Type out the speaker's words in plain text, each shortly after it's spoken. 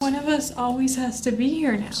one of us always has to be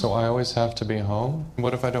here now. So I always have to be home?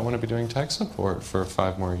 What if I don't want to be doing tech support for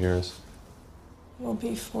 5 more years? We'll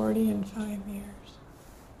be 40 in 5 years.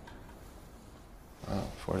 Oh,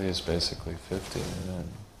 40 is basically 50, and then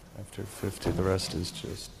after 50, the rest is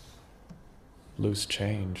just loose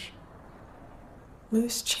change.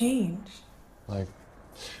 Loose change? Like,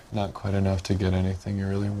 not quite enough to get anything you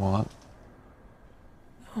really want.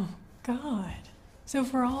 Oh, God. So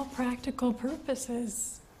for all practical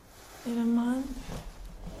purposes, in a month,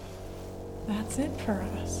 that's it for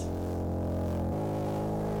us.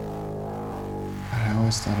 I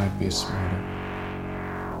always thought I'd be smarter.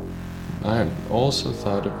 I also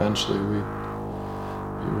thought eventually we'd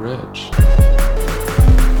be rich.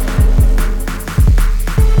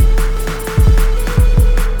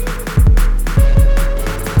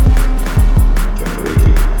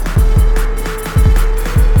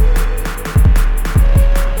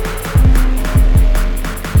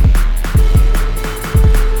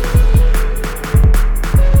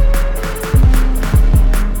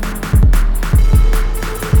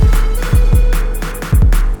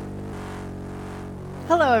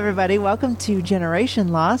 Everybody, welcome to Generation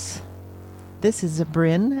Loss. This is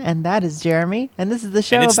Bryn, and that is Jeremy, and this is the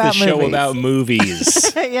show and it's about the show about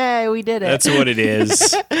movies. Yay, we did it. That's what it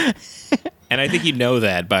is. And I think you know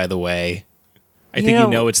that, by the way. I think you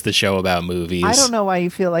know it's the show about movies. I don't know why you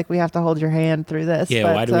feel like we have to hold your hand through this. Yeah,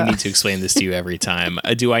 but, why do we need to explain this to you every time?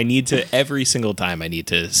 Do I need to, every single time I need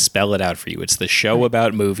to spell it out for you? It's the show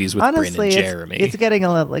about movies with honestly, Bryn and Jeremy. It's getting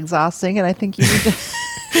a little exhausting, and I think you need to,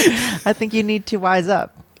 I think you need to wise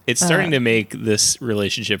up. It's starting to make this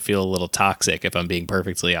relationship feel a little toxic, if I'm being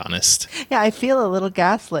perfectly honest. Yeah, I feel a little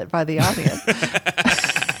gaslit by the audience.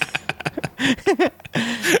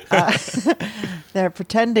 They're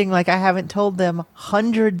pretending like I haven't told them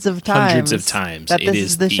hundreds of times that it this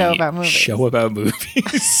is the show about movies. Show about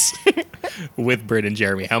movies with Bryn and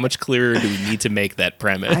Jeremy. How much clearer do we need to make that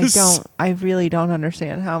premise? I really don't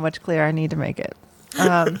understand how much clearer I need to make it.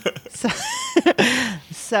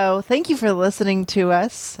 So thank you for listening to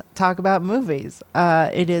us talk about movies.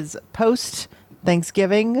 It is post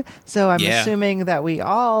Thanksgiving, so I'm assuming that we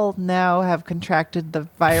all now have contracted the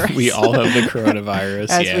virus. We all have the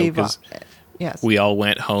coronavirus. Yes. We all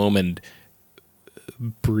went home and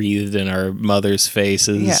breathed in our mothers'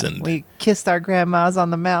 faces, and we kissed our grandmas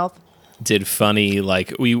on the mouth. Did funny,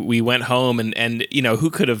 like we went home and you know, who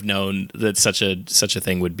could have known that such a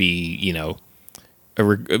thing would be, you know,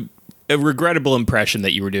 a regrettable impression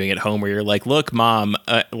that you were doing at home, where you're like, look, Mom,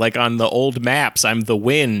 like on the old maps, I'm the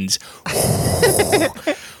wind.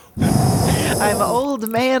 I'm old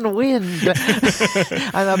man wind.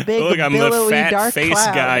 I'm a big, look, I'm billowy, the fat dark face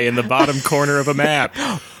cloud. guy in the bottom corner of a map.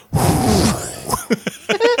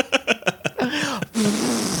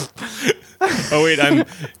 Oh wait,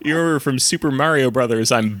 you're from Super Mario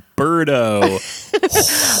Brothers. I'm Birdo.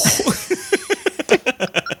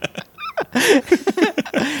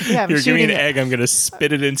 Yeah, you're giving me an egg. I'm going to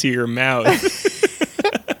spit it into your mouth.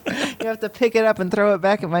 You have to pick it up and throw it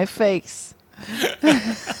back at my face.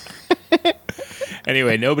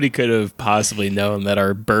 Anyway, nobody could have possibly known that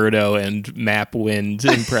our Birdo and map wind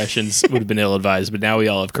impressions would have been ill-advised, but now we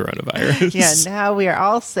all have coronavirus. Yeah, now we are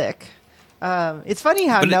all sick. It's funny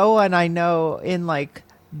how no one I know in like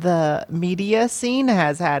the media scene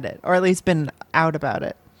has had it, or at least been out about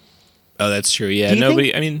it. Oh, that's true. Yeah,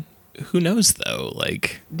 nobody. I mean, who knows though?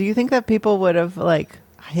 Like, do you think that people would have like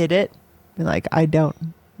hid it? Be like, I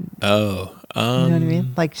don't. Oh, you know what I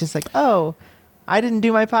mean? Like, just like, oh, I didn't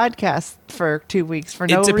do my podcast for 2 weeks for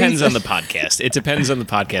no reason. It depends on the podcast. It depends on the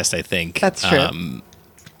podcast, I think. That's true.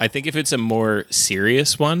 I think if it's a more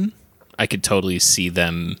serious one, I could totally see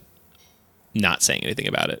them not saying anything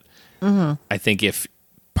about it. Mm-hmm. I think if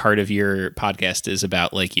part of your podcast is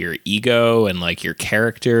about like your ego and like your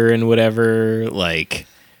character and whatever, like,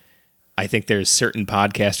 I think there's certain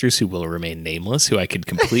podcasters who will remain nameless who I could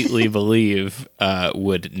completely believe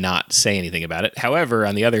would not say anything about it. However,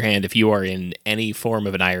 on the other hand, if you are in any form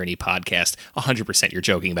of an irony podcast, 100% you're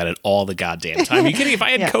joking about it all the goddamn time. Are you kidding? If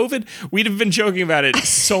I had COVID, we'd have been joking about it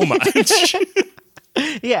so much.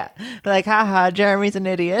 Yeah. Like, haha, Jeremy's an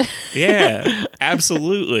idiot. Yeah,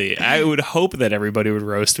 absolutely. I would hope that everybody would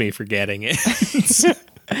roast me for getting it.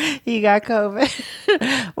 He got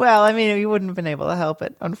COVID. Well, I mean, you wouldn't have been able to help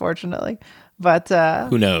it, unfortunately. But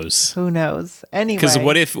who knows? Who knows? Anyway, because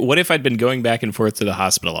what if I'd been going back and forth to the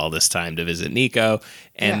hospital all this time to visit Nico,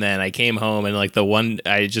 and then I came home and like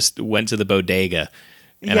I just went to the bodega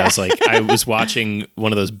And I was like, I was watching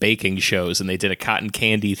one of those baking shows and they did a cotton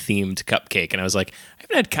candy themed cupcake. And I was like, I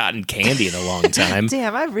haven't had cotton candy in a long time.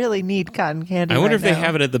 Damn, I really need cotton candy. I wonder right if they now.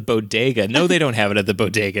 have it at the bodega. No, they don't have it at the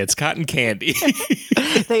bodega. It's cotton candy.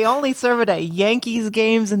 They only serve it at Yankees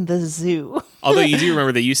games and the zoo. Although you do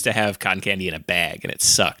remember they used to have cotton candy in a bag and it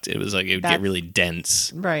sucked. It was like, it would get really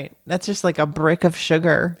dense. Right. That's just like a brick of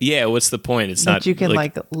sugar Yeah, what's the point? It's that not you can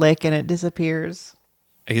like lick and it disappears.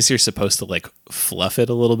 I guess you're supposed to like fluff it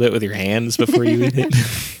a little bit with your hands before you eat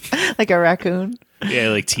it. Like a raccoon. Yeah,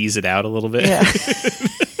 like tease it out a little bit. Yeah.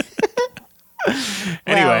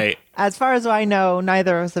 Anyway. Well, as far as I know,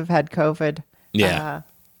 neither of us have had COVID. Yeah.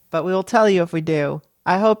 But we will tell you if we do.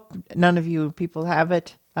 I hope none of you people have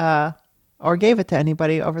it or gave it to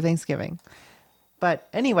anybody over Thanksgiving. But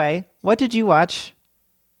anyway, what did you watch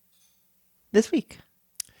this week?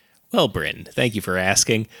 Well, Bryn, thank you for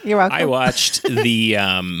asking. You're welcome. I watched the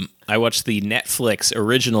Netflix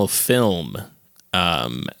original film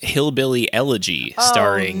Hillbilly Elegy,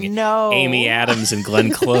 starring no. Amy Adams and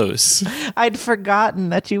Glenn Close. I'd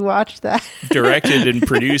forgotten that you watched that. Directed and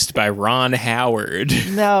produced by Ron Howard.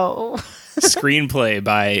 No. Screenplay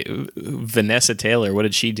by Vanessa Taylor. What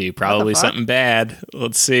did she do? Probably something bad.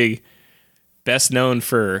 Let's see. Best known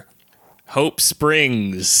for Hope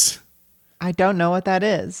Springs. I don't know what that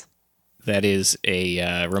is. That is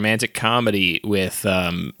a romantic comedy with,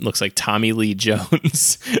 looks like Tommy Lee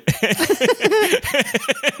Jones and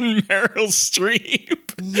Meryl Streep.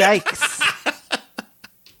 Yikes.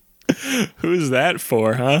 Who's that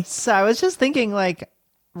for, huh? So I was just thinking, like,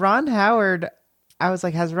 Ron Howard, I was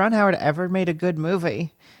like, has Ron Howard ever made a good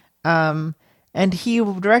movie? And he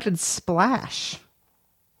directed Splash.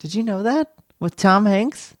 Did you know that? With Tom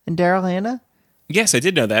Hanks and Daryl Hannah? Yes, I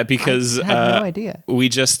did know that because I had no idea. We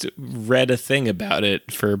just read a thing about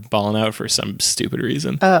it for Ballin' Out for some stupid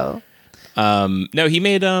reason. Oh. No, he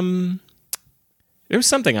made, there was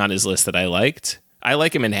something on his list that I liked. I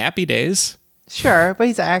like him in Happy Days. Sure, but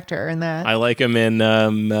he's an actor in that. I like him in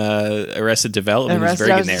Arrested Development. He's a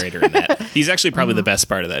very good narrator in that. He's actually probably the best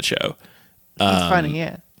part of that show. It's funny,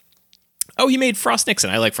 yeah. Oh, he made Frost Nixon.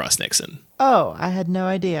 I like Frost Nixon. Oh, I had no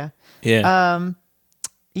idea. Yeah.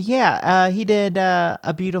 Yeah, he did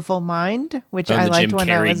A Beautiful Mind, which I the liked Jim when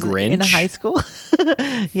Carrey I was Grinch? in high school.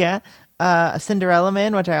 Yeah. Cinderella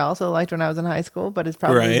Man, which I also liked when I was in high school, but it's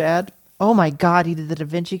probably Right. bad. Oh my God, he did The Da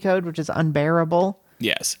Vinci Code, which is unbearable.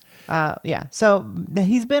 Yes. Yeah, so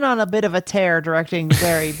he's been on a bit of a tear directing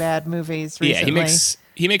very bad movies recently. Yeah,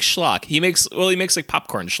 he makes schlock. He makes like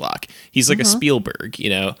popcorn schlock. He's like a Spielberg, you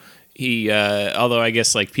know. He although I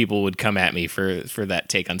guess like people would come at me for that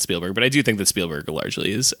take on Spielberg, but I do think that Spielberg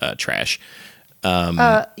largely is trash.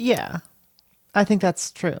 Yeah, I think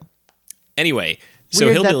that's true. Anyway, so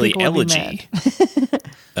Weird that Hillbilly people would be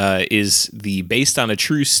Elegy is the based on a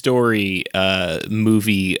true story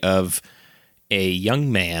movie of a young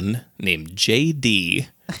man named J.D.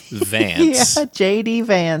 Vance. Yeah, J.D.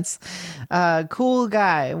 Vance. Cool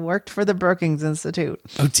guy. Worked for the Brookings Institute.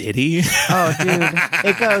 Oh, did he? Oh, dude.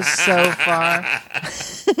 It goes so far.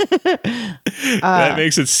 That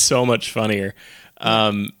makes it so much funnier.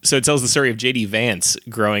 So it tells the story of J.D. Vance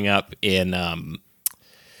growing up in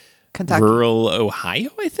Kentucky. rural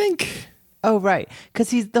Ohio, I think. Oh, right.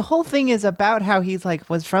 Because the whole thing is about how he's like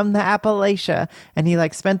was from the Appalachia and he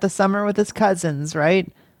like spent the summer with his cousins,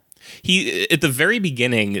 right? He at the very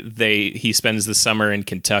beginning he spends the summer in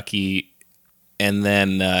Kentucky, and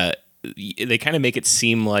then they kind of make it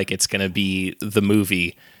seem like it's going to be the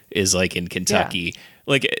movie is like in Kentucky. Yeah.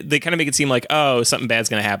 Like they kind of make it seem like, oh, something bad's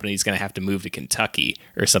going to happen. He's going to have to move to Kentucky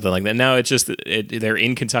or something like that. No, it's just they're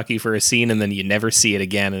in Kentucky for a scene and then you never see it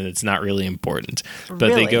again, and it's not really important. But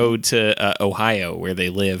Really? they go to Ohio where they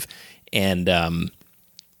live, and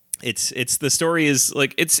it's the story is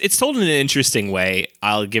like it's told in an interesting way.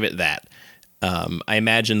 I'll give it that. I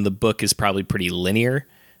imagine the book is probably pretty linear.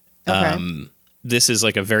 Okay. This is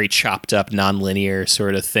like a very chopped up, non-linear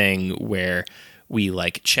sort of thing where we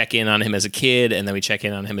like check in on him as a kid and then we check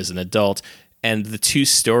in on him as an adult. And the two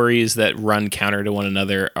stories that run counter to one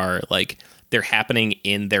another are like they're happening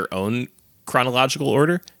in their own chronological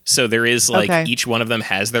order. So there is like each one of them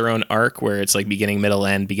has their own arc where it's like beginning, middle,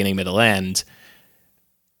 end, beginning, middle, end.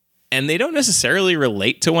 And they don't necessarily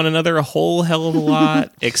relate to one another a whole hell of a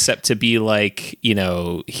lot, except to be like, you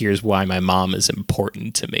know, here's why my mom is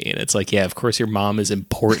important to me. And it's like, yeah, of course your mom is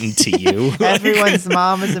important to you. Everyone's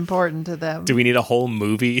mom is important to them. Do we need a whole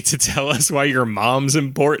movie to tell us why your mom's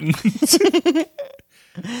important?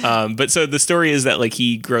 But so the story is that like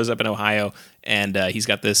he grows up in Ohio and he's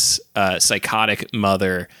got this psychotic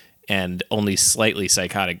mother and only slightly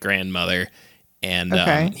psychotic grandmother.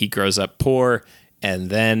 And he grows up poor. and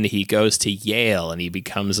then he goes to Yale and he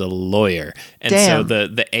becomes a lawyer. And Damn. so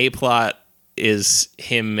the A plot is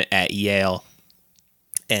him at Yale,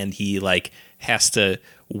 and he like has to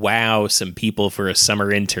wow some people for a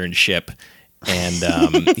summer internship,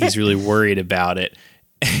 and he's really worried about it.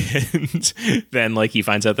 And then like he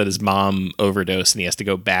finds out that his mom overdosed and he has to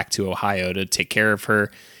go back to Ohio to take care of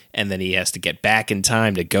her, and then he has to get back in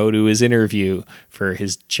time to go to his interview for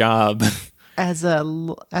his job As an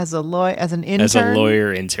intern? as a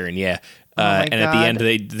lawyer intern. Yeah. my And at the God.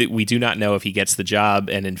 end, we do not know if he gets the job.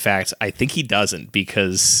 And in fact, I think he doesn't,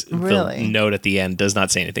 because Really? the note at the end does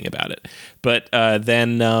not say anything about it. But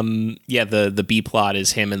then the B plot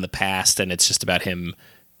is him in the past, and it's just about him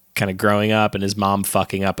kind of growing up and his mom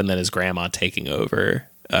fucking up and then his grandma taking over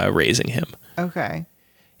raising him. Okay.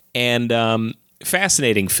 And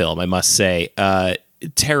fascinating film, I must say.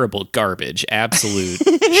 Terrible garbage, absolute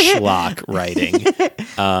schlock writing.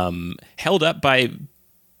 Held up by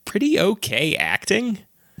pretty okay acting.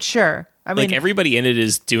 Sure. I mean, Like everybody in it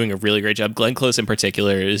is doing a really great job. Glenn Close in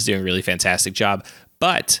particular is doing a really fantastic job.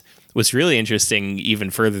 But what's really interesting, even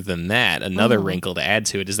further than that, another wrinkle to add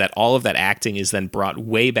to it, is that all of that acting is then brought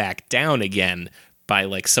way back down again by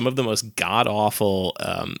like some of the most god awful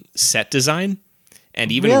set design,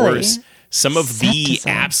 and even Really? worse, some of Set the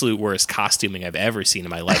design. absolute worst costuming I've ever seen in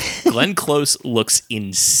my life. Glenn Close looks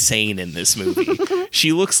insane in this movie.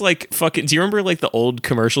 She looks like fucking. Do you remember like the old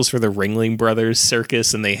commercials for the Ringling Brothers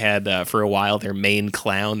Circus? And they had for a while their main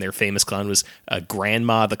clown, their famous clown, was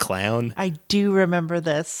Grandma the Clown. I do remember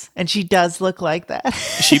this, and she does look like that.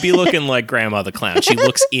 She'd be looking like Grandma the Clown. She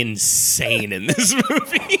looks insane in this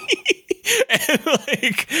movie. And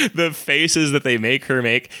like the faces that they make her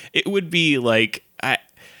make, it would be like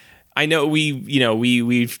I know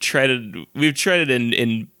we've treaded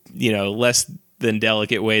in less than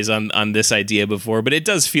delicate ways on this idea before, but it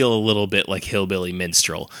does feel a little bit like Hillbilly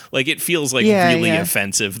Minstrel. Like it feels like really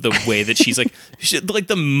offensive the way that she's like like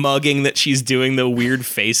the mugging that she's doing, the weird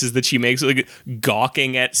faces that she makes, like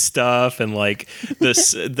gawking at stuff, and like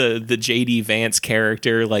this the JD Vance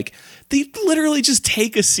character, like they literally just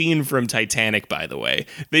take a scene from Titanic, by the way.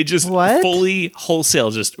 They just What? fully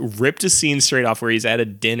wholesale just ripped a scene straight off where he's at a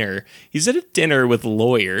dinner. He's at a dinner with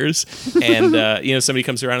lawyers, and somebody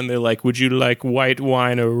comes around and they're like, "Would you like white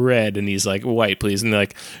wine or red?" And he's like, "White, please." And they're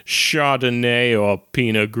like, "Chardonnay or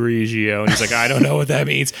Pinot Grigio?" And he's like, "I don't know what that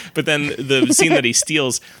means." But then the scene that he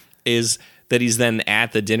steals is that he's then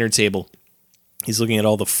at the dinner table. He's looking at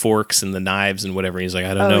all the forks and the knives and whatever. He's like,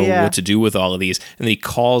 I don't know what to do with all of these. And then he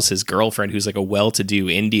calls his girlfriend, who's like a well-to-do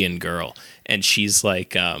Indian girl. And she's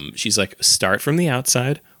like, start from the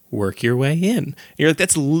outside, work your way in. And you're like,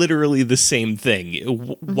 that's literally the same thing.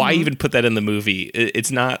 Why even put that in the movie? It's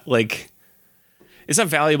not like, it's not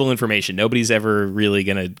valuable information. Nobody's ever really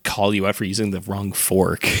going to call you out for using the wrong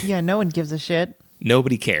fork. Yeah, no one gives a shit.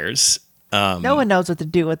 Nobody cares. No one knows what to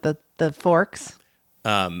do with the forks.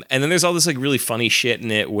 And then there's all this like really funny shit in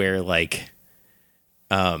it where like,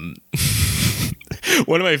 one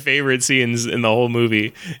of my favorite scenes in the whole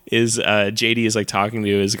movie is JD is like talking to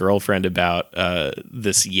his girlfriend about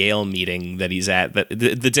this Yale meeting that he's at, that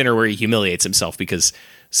the dinner where he humiliates himself because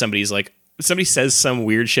somebody says some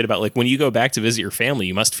weird shit about like, when you go back to visit your family,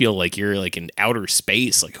 you must feel like you're like in outer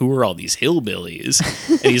space. Like, who are all these hillbillies?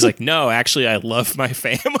 And he's like, no, actually, I love my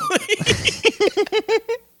family.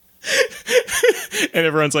 And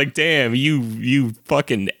everyone's like, damn, you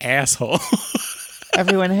fucking asshole.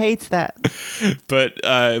 Everyone hates that. But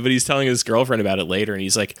he's telling his girlfriend about it later, and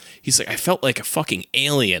he's like, I felt like a fucking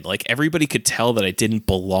alien. Like everybody could tell that I didn't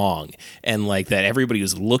belong, and like that everybody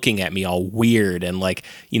was looking at me all weird, and like,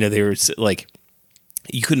 they were like,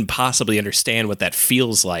 you couldn't possibly understand what that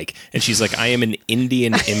feels like. And she's like, I am an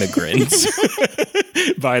Indian immigrant.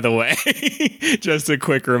 By the way, just a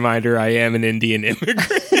quick reminder, I am an Indian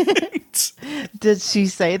immigrant. Did she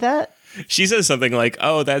say that? She says something like,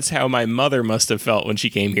 oh, that's how my mother must have felt when she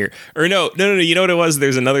came here. Or no. You know what it was?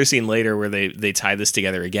 There's another scene later where they tie this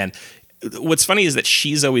together again. What's funny is that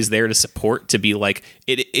she's always there to support, to be like,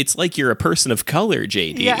 it's like you're a person of color,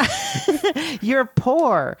 JD. Yeah. You're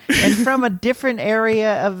poor and from a different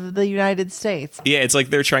area of the United States. Yeah, it's like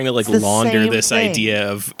they're trying to like the launder same this thing.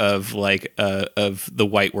 idea of the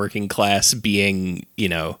white working class being,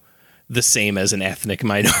 the same as an ethnic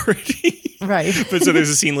minority. Right. But so there's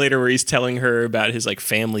a scene later where he's telling her about his like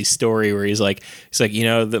family story, where he's like,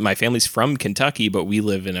 that my family's from Kentucky, but we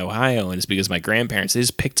live in Ohio, and it's because my grandparents, they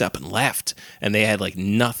just picked up and left, and they had like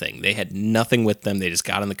nothing. They had nothing with them. They just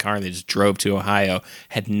got in the car and they just drove to Ohio,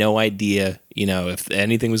 had no idea You know, if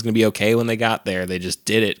anything was going to be okay when they got there, they just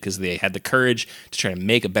did it because they had the courage to try to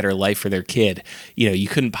make a better life for their kid. You know, you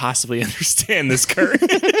couldn't possibly understand this courage.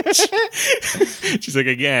 She's like,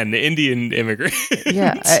 again, the Indian immigrant.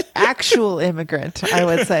 Yeah, actual immigrant, I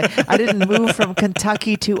would say. I didn't move from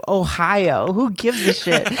Kentucky to Ohio. Who gives a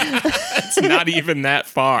shit? It's not even that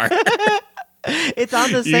far. It's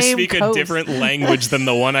on the You same speak coast. a different language than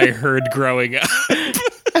the one I heard growing up.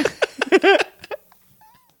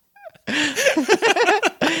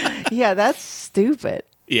 Yeah, that's stupid.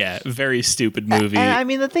 Yeah, very stupid movie. And I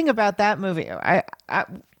mean, the thing about that movie,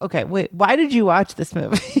 okay, wait, why did you watch this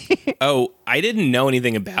movie? Oh, I didn't know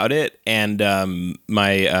anything about it, and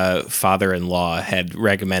my father-in-law had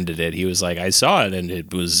recommended it. He was like, I saw it, and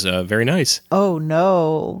it was very nice. Oh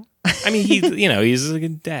no. I mean, he's like a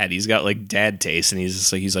dad. He's got like dad taste, and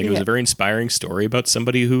he's like, it was Yeah. a very inspiring story about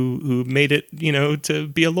somebody who made it, to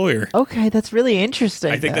be a lawyer. Okay, that's really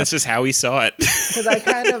interesting. I think that's just how he saw it. because I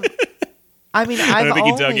kind of, I mean, I don't think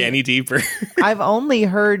he dug any deeper. I've only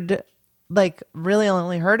heard, really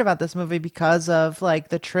only heard about this movie because of like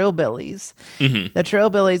the Trillbillies. Mm-hmm. The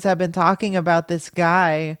Trillbillies have been talking about this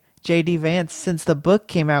guy, J.D. Vance, since the book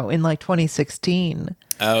came out in like 2016.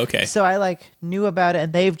 Oh, okay. So I like knew about it,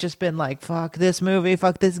 and they've just been like, fuck this movie,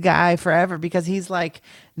 fuck this guy forever, because he's like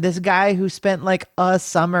this guy who spent like a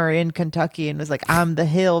summer in Kentucky and was like, I'm the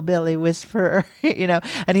hillbilly whisperer,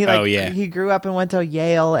 and he like, Oh, yeah. he grew up and went to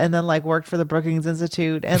Yale and then like worked for the Brookings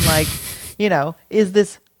Institute and like, is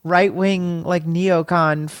this right wing like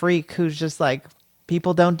neocon freak who's just like,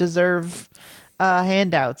 people don't deserve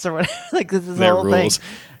handouts or whatever. Like this is the Their whole rules. thing.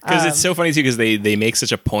 Because it's so funny too, because they make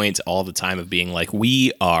such a point all the time of being like,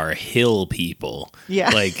 we are hill people. Yeah.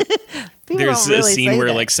 Like People there's don't really a scene say where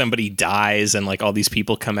that. like somebody dies and like all these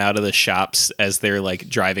people come out of the shops as they're like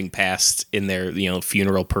driving past in their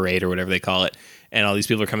funeral parade or whatever they call it, and all these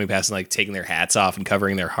people are coming past and like taking their hats off and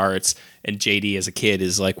covering their hearts, and JD as a kid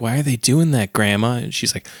is like, why are they doing that, Grandma? And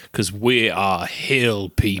she's like, because we are hill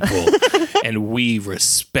people and we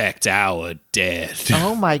respect our dead.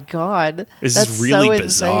 Oh my God. This That's is really so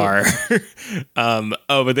insane. bizarre.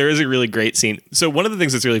 But there is a really great scene. So one of the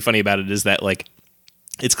things that's really funny about it is that like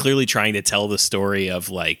it's clearly trying to tell the story of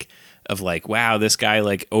like wow, this guy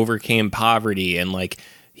like overcame poverty and like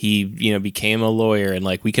he became a lawyer, and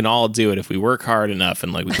like we can all do it if we work hard enough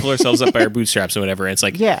and like we pull ourselves up by our bootstraps and whatever. And it's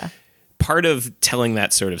like, Yeah. part of telling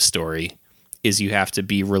that sort of story is you have to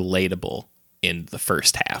be relatable in the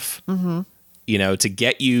first half. Mm-hmm. To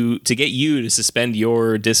get you to suspend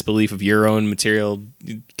your disbelief of your own material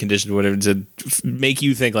condition, whatever, to make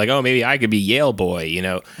you think like, oh, maybe I could be Yale boy.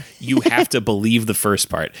 You have to believe the first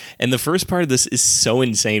part, and the first part of this is so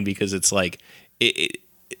insane because it's like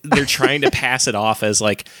they're trying to pass it off as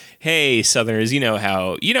like, hey, Southerners, you know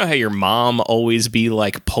how your mom always be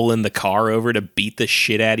like pulling the car over to beat the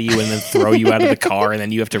shit out of you and then throw you out of the car, and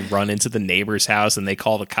then you have to run into the neighbor's house and they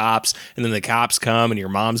call the cops, and then the cops come and your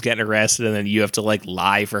mom's getting arrested, and then you have to like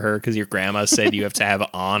lie for her because your grandma said you have to have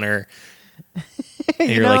honor. And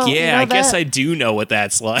you're like, yeah, I guess I do know what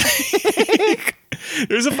that's like.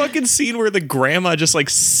 There's a fucking scene where the grandma just like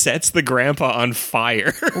sets the grandpa on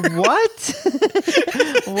fire. What?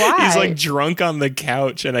 Why? He's like drunk on the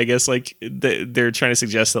couch, and I guess like they're trying to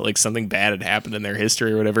suggest that like something bad had happened in their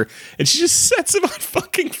history or whatever, and she just sets him on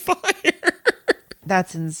fucking fire.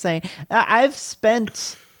 That's insane. I've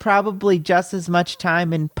spent probably just as much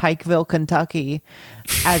time in Pikeville, Kentucky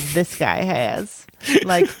as this guy has.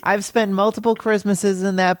 Like, I've spent multiple Christmases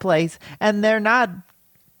in that place, and they're not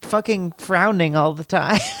fucking frowning all the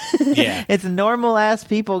time. Yeah. It's normal ass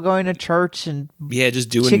people going to church and Yeah, just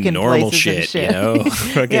doing chicken normal places and shit, you know?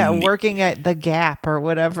 Fucking, yeah, working at the Gap or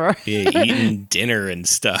whatever. yeah, eating dinner and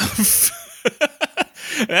stuff.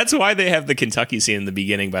 That's why they have the Kentucky scene in the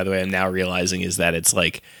beginning, by the way, I'm now realizing, is that it's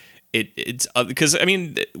like it's because I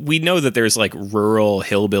mean, we know that there's like rural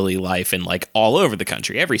hillbilly life in like all over the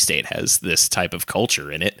country. Every state has this type of culture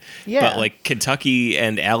in it. Yeah. But like Kentucky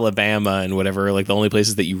and Alabama and whatever are like the only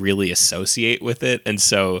places that you really associate with it. And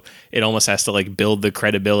so it almost has to like build the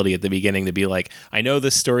credibility at the beginning to be like, I know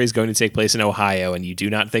this story is going to take place in Ohio and you do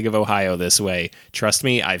not think of Ohio this way. Trust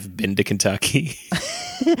me, I've been to Kentucky.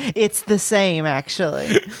 It's the same,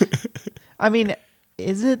 actually. I mean,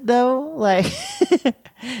 is it though? Like,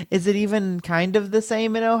 is it even kind of the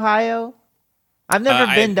same in Ohio? I've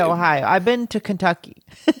never been to I- Ohio. I've been to Kentucky.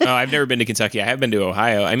 Oh, I've never been to Kentucky. I have been to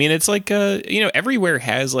Ohio. I mean, it's like, everywhere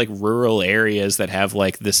has like rural areas that have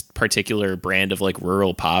like this particular brand of like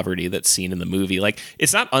rural poverty that's seen in the movie. Like,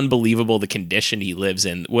 it's not unbelievable the condition he lives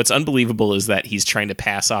in. What's unbelievable is that he's trying to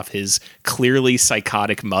pass off his clearly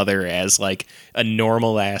psychotic mother as like a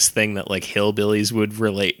normal ass thing that like hillbillies would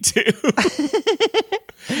relate to.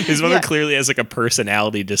 His mother Yeah. clearly has like a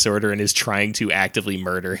personality disorder and is trying to actively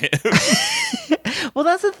murder him. Well,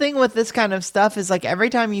 that's the thing with this kind of stuff is like every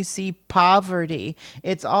time you see poverty,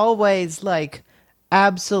 it's always like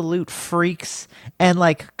absolute freaks and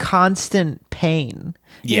like constant pain.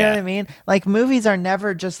 You know Yeah. what I mean? Like movies are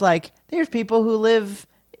never just like there's people who live,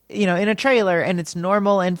 in a trailer and it's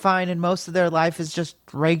normal and fine and most of their life is just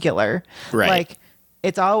regular. Right. Like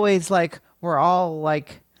it's always like we're all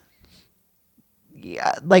like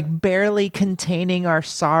barely containing our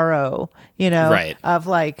sorrow, Right. of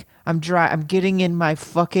like I'm getting in my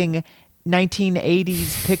fucking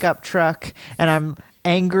 1980s pickup truck and I'm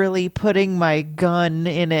angrily putting my gun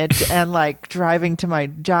in it and like driving to my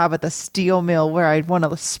job at the steel mill where I want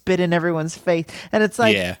to spit in everyone's face. And it's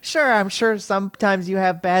like, Yeah. sure, I'm sure sometimes you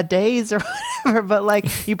have bad days or whatever, but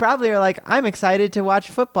like you probably are like, I'm excited to watch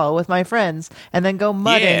football with my friends and then go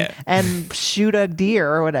mudding Yeah. and shoot a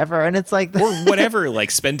deer or whatever. And it's like, Or whatever, like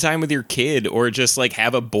spend time with your kid or just like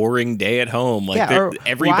have a boring day at home. Like Yeah, or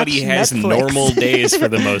everybody watch has Netflix. normal days for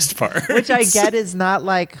the most part. which I get is not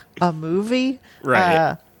like a movie,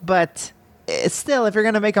 Right. but it's still, if you're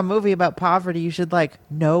gonna make a movie about poverty, you should like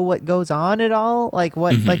know what goes on at all, like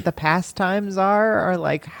what like the pastimes are, or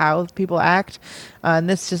like how people act. And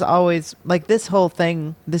this just always like this whole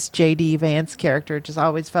thing, this JD Vance character just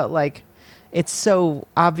always felt like it's so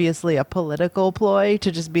obviously a political ploy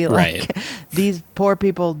to just be like Right. these poor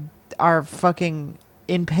people are fucking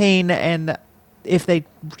in pain, and if they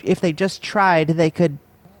just tried, they could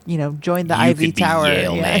join the You Ivy could be Tower.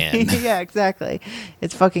 Yale yeah. Man. Yeah, exactly.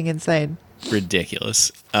 It's fucking insane.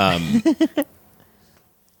 Ridiculous.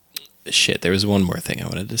 Shit, there was one more thing I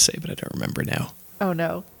wanted to say, but I don't remember now. Oh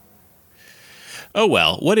no. Oh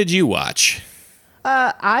well, what did you watch?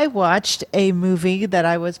 I watched a movie that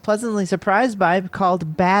I was pleasantly surprised by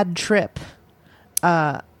called Bad Trip.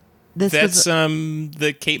 This That's was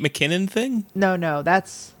the Kate McKinnon thing? no,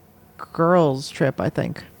 that's Girls Trip, I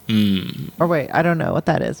think. Hmm. Or wait, I don't know what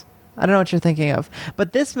that is. I don't know what you're thinking of.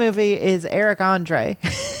 But this movie is Eric Andre.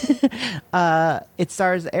 It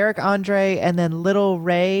stars Eric Andre and then Little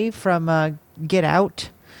Ray from Get Out,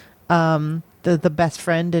 the best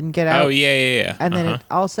friend in Get Out. Oh yeah. And then it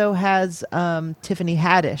also has Tiffany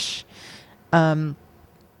Haddish. And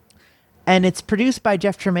it's produced by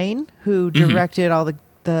Jeff Tremaine, who directed all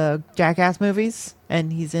the Jackass movies,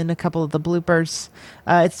 and he's in a couple of the bloopers.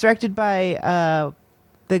 It's directed by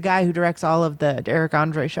the guy who directs all of the Eric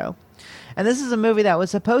Andre show. And this is a movie that was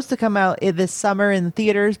supposed to come out this summer in the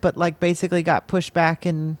theaters, but like basically got pushed back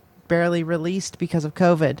and barely released because of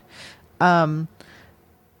COVID.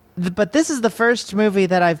 But this is the first movie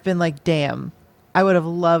that I've been like, damn, I would have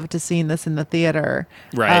loved to seen this in the theater.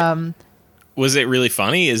 Right. Was it really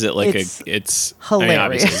funny? Is it like It's it's hilarious. I mean,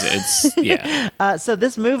 obviously it's yeah. So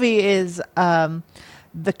this movie is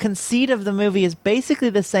the conceit of the movie is basically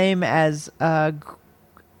the same as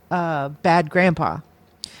Bad Grandpa,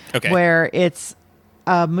 Okay. where it's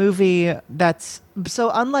a movie that's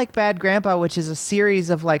so unlike Bad Grandpa, which is a series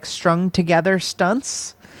of like strung together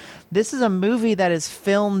stunts. This is a movie that is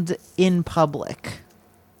filmed in public.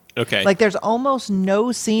 Okay. Like there's almost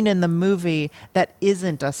no scene in the movie that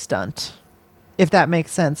isn't a stunt, if that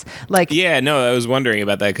makes sense. Like yeah, no, I was wondering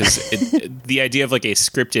about that because the idea of like a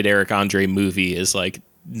scripted Eric Andre movie is like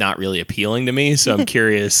not really appealing to me. So I'm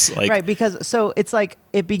curious, like, right, because so it's like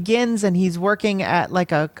it begins and he's working at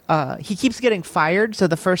like he keeps getting fired. So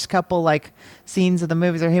the first couple like scenes of the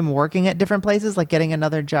movies are him working at different places, like getting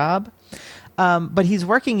another job. But he's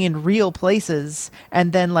working in real places,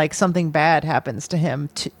 and then like something bad happens to him.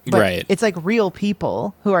 But Right. it's like real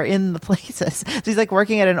people who are in the places. So he's like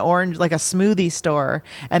working at an like a smoothie store,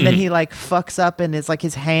 and then he like fucks up, and is like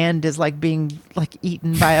his hand is like being like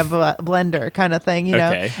eaten by a blender kind of thing,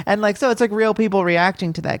 Okay. And like so, it's like real people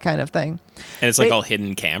reacting to that kind of thing. and it's like Wait. all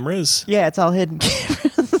hidden cameras. Yeah, it's all hidden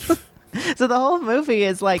cameras. So the whole movie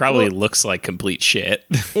is like Probably well, looks like complete shit.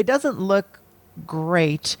 it doesn't look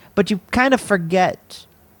great, but you kind of forget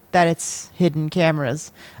that it's hidden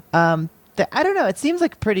cameras. I don't know. It seems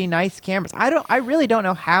like pretty nice cameras. I really don't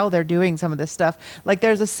know how they're doing some of this stuff. Like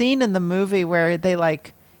there's a scene in the movie where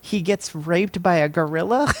he gets raped by a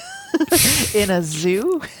gorilla in a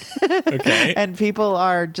zoo. Okay. And people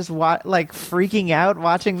are just like freaking out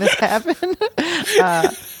watching this happen.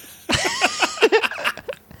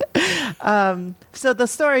 So the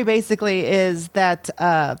story basically is that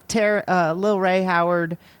Lil Ray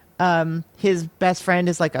Howard, his best friend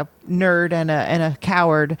is like a nerd and a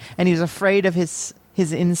coward, and he's afraid of his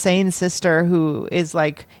insane sister who is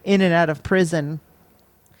like in and out of prison,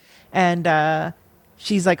 and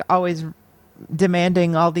she's like always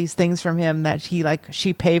demanding all these things from him that he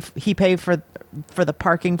pay for the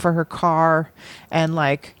parking for her car, and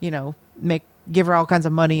like, you know, give her all kinds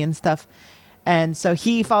of money and stuff. And so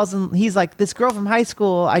he's like, this girl from high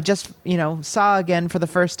school I just, you know, saw again for the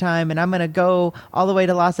first time, and I'm going to go all the way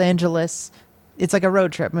to Los Angeles. It's like a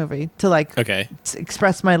road trip movie to like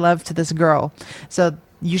express my love to this girl. So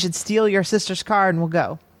you should steal your sister's car and we'll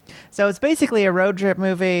go. So it's basically a road trip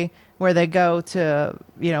movie where they go to,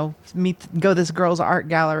 you know, go to this girl's art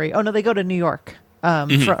gallery. Oh no, they go to New York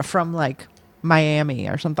from like Miami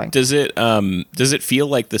or something. Does it feel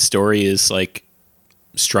like the story is like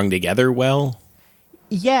strung together well?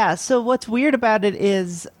 Yeah, so what's weird about it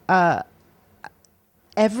is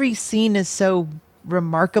every scene is so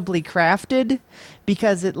remarkably crafted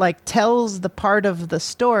because it like tells the part of the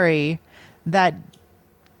story that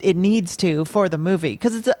it needs to for the movie,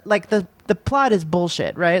 because it's like the plot is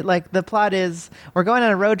bullshit, right? Like the plot is, we're going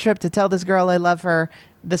on a road trip to tell this girl I love her,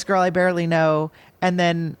 this girl I barely know, and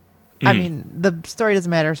then I mean, the story doesn't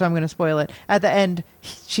matter, so I'm going to spoil it. At the end,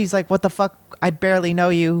 she's like, what the fuck? I barely know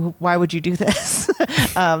you. Why would you do this?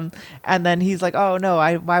 And then he's like, oh, no,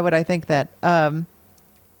 why would I think that? And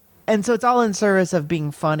so it's all in service of being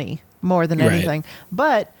funny more than anything.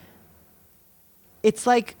 But it's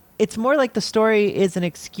like, it's more like the story is an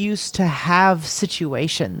excuse to have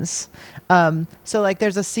situations. So like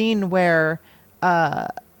there's a scene where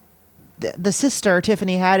the sister,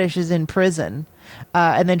 Tiffany Haddish, is in prison.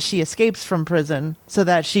 And then she escapes from prison so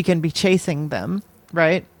that she can be chasing them,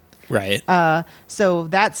 right? Right. So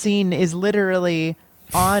that scene is literally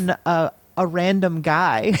on a random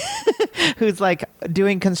guy who's like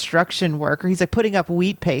doing construction work, or he's like putting up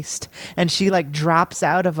wheat paste, and she like drops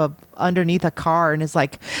out of underneath a car and is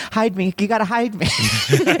like, hide me, you gotta hide me.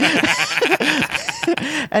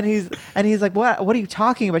 and he's like, what are you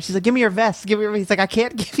talking about? She's like, give me your vest, he's like, I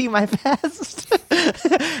can't give you my vest.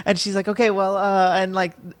 And she's like, okay, well, and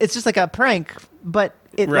like it's just like a prank, but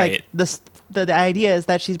it like the idea is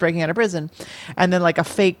that she's breaking out of prison, and then like a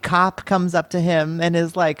fake cop comes up to him and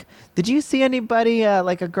is like, did you see anybody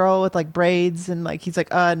like a girl with like braids? And like he's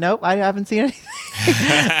like, nope, I haven't seen anything.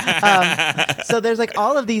 So there's like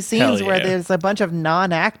all of these scenes where there's a bunch of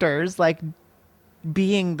non-actors like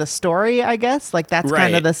being the story, I guess, like that's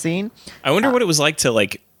kind of the scene. I wonder what it was like to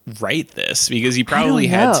like write this, because you probably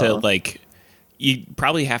had to like, you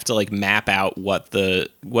probably have to like map out what the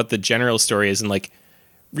general story is, and like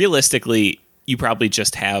realistically you probably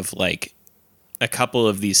just have like a couple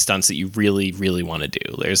of these stunts that you really, really want to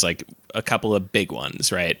do. There's like a couple of big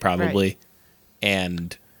ones, right? Probably. Right.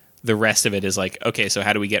 And the rest of it is like, okay, so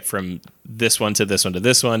how do we get from this one to this one to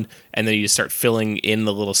this one? And then you just start filling in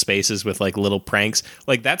the little spaces with like little pranks.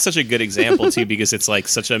 Like that's such a good example too, because it's like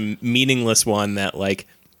such a meaningless one that like,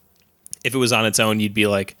 if it was on its own, you'd be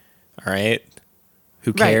like, all right,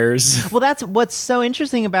 who cares? Right. Well, that's what's so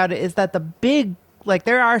interesting about it, is that the big, like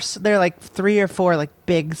there are like 3 or 4 like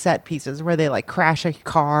big set pieces where they like crash a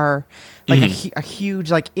car, like a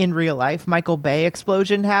huge, like in real life Michael Bay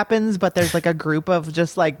explosion happens, but there's like a group of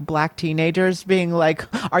just like black teenagers being like,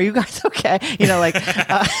 are you guys okay? You know, like,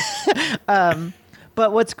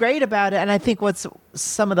 but what's great about it, and I think what's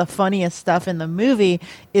some of the funniest stuff in the movie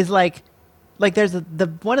is like there's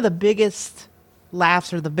one of the biggest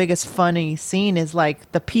laughs or the biggest funny scene is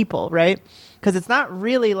like the people, right? Because it's not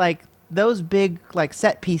really like, those big like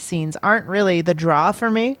set piece scenes aren't really the draw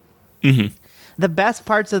for me. Mm-hmm. The best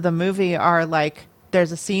parts of the movie are like,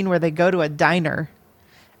 there's a scene where they go to a diner,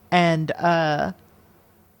 and I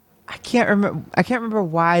can't remember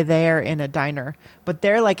why they're in a diner, but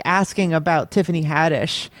they're like asking about Tiffany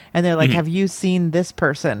Haddish, and they're like, have you seen this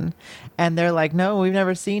person? And they're like, no, we've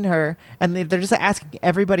never seen her. And they're just asking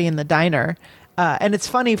everybody in the diner. And it's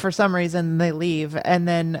funny for some reason. They leave, and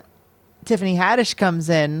then Tiffany Haddish comes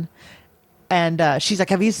in, and she's like,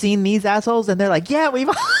 have you seen these assholes? And they're like, yeah, we've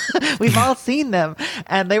all seen them,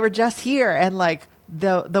 and they were just here. And like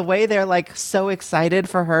the way they're like so excited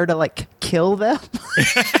for her to like kill them,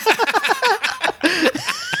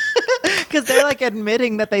 because they're like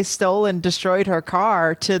admitting that they stole and destroyed her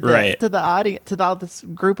car to the audience, to all this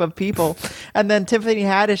group of people. And then Tiffany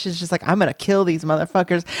Haddish is just like, I'm gonna kill these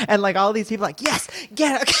motherfuckers, and like all these people are like, yes,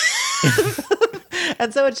 get it.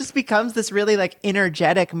 And so it just becomes this really like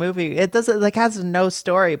energetic movie. It doesn't like, has no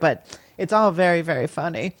story, but it's all very, very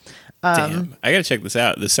funny. Damn, I gotta check this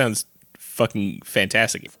out. This sounds fucking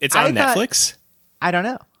fantastic. It's I on thought- Netflix. I don't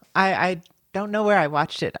know. I don't know where I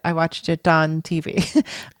watched it. I watched it on TV.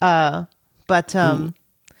 But It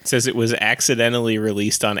says it was accidentally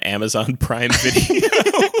released on Amazon Prime Video.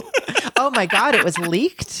 oh my God, it was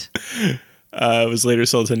leaked. It was later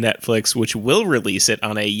sold to Netflix, which will release it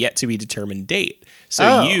on a yet to be determined date. So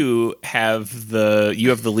Oh. you have the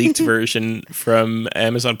leaked version from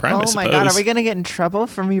Amazon Prime. I Oh my God, suppose. are we going to get in trouble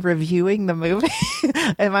for me reviewing the movie?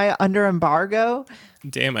 Am I under embargo?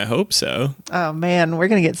 Damn, I hope so. Oh man, we're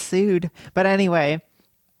going to get sued. But anyway,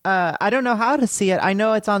 I don't know how to see it. I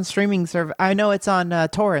know it's on streaming service. I know it's on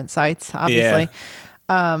torrent sites, obviously.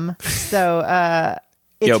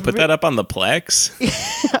 Yo, put that up on the Plex.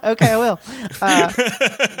 Okay, I will.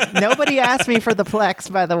 Nobody asked me for the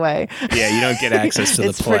Plex, by the way. Yeah, you don't get access to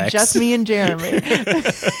It's the Plex. for just me and Jeremy.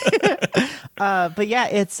 But yeah,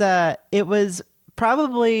 it was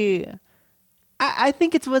probably. I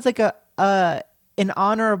think it was like an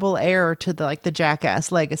honorable heir to the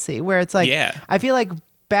Jackass legacy, where it's like, Yeah. I feel like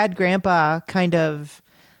Bad Grandpa kind of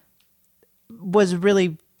was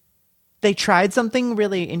really. They tried something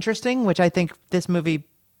really interesting, which I think this movie,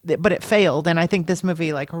 but it failed, and I think this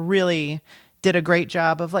movie really did a great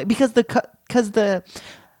job of because the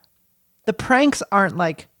pranks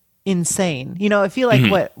aren't insane. I feel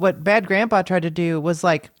like what Bad Grandpa tried to do was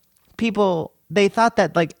people, they thought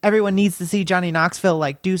that everyone needs to see Johnny Knoxville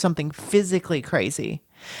do something physically crazy,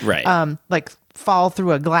 Right. like fall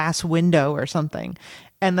through a glass window or something.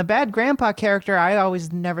 And the Bad Grandpa character, I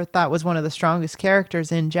always never thought was one of the strongest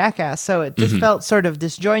characters in Jackass. So it just felt sort of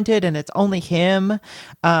disjointed, and it's only him.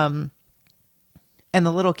 And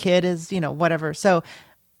the little kid is, whatever. So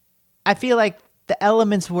I feel like the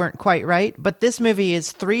elements weren't quite right. But this movie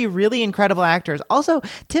is 3 really incredible actors. Also,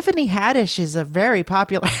 Tiffany Haddish is a very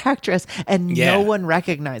popular actress, and Yeah. no one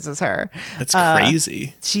recognizes her. That's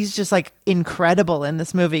crazy. She's just incredible in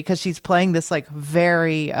this movie because she's playing this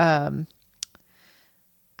very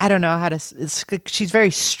I don't know how to. She's very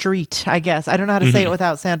street, I guess. I don't know how to say it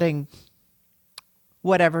without sounding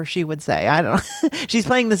whatever she would say. I don't know. She's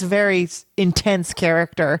playing this very intense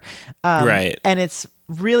character, Right. And it's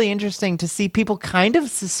really interesting to see people kind of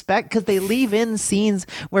suspect, because they leave in scenes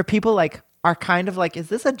where people are kind of is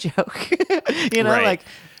this a joke? Right.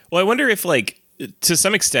 Well, I wonder if to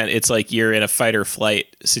some extent it's you're in a fight or flight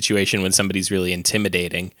situation when somebody's really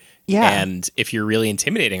intimidating. Yeah. And if you're really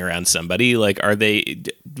intimidating around somebody,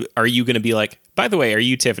 are you going to be by the way, are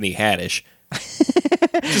you Tiffany Haddish?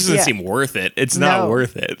 It just doesn't Yeah. seem worth it. It's not No.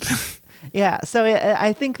 worth it. Yeah, so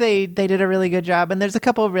I think they did a really good job, and there's a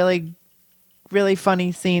couple of really, really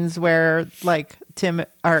funny scenes where Tim,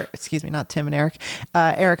 or excuse me, not Tim and Eric,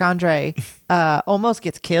 Eric Andre almost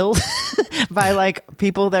gets killed by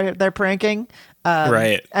people they're pranking.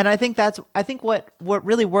 Right. And I think what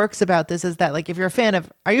really works about this is that if you're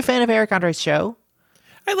are you a fan of Eric Andre's show?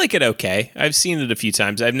 I like it okay. I've seen it a few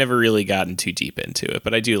times. I've never really gotten too deep into it,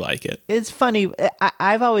 but I do like it. It's funny.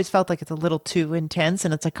 I've always felt like it's a little too intense,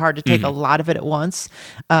 and it's hard to take a lot of it at once.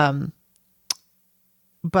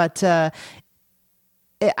 But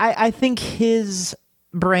I think his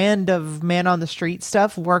brand of man on the street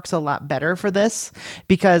stuff works a lot better for this,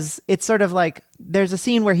 because it's sort of there's a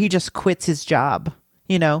scene where he just quits his job,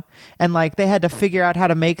 and they had to figure out how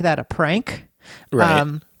to make that a prank.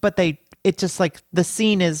 Right. But it just the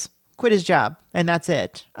scene is quit his job and that's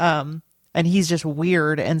it. And he's just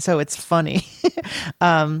weird. And so it's funny.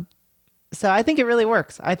 So I think it really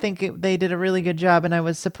works. I think they did a really good job, and I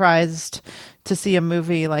was surprised to see a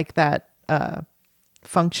movie like that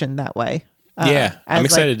function that way. Yeah. I'm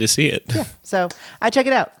as, excited to see it. So I check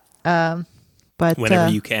it out. But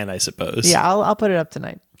Whenever you can, I suppose. yeah, I'll put it up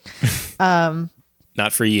tonight.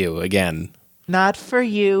 Not for you, again. Not for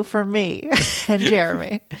you, for me and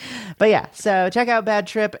Jeremy. But yeah, so check out Bad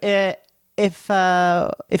Trip. If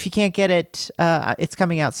you can't get it, it's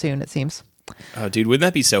coming out soon, it seems. Oh, dude, wouldn't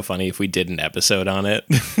that be so funny if we did an episode on it?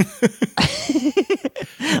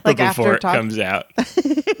 Like before after it talk, could out.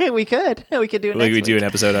 we could do it. Like next we do week. an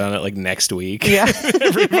episode on it next week. Yeah.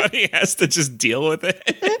 Everybody has to just deal with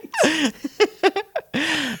it.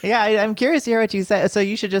 Yeah, I'm curious to hear what you say. So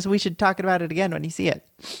we should talk about it again when you see it.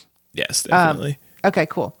 Yes, definitely. Okay,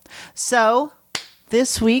 cool. So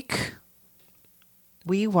this week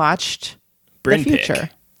we watched Bryn The pick. Future.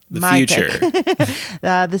 The My Future. pick.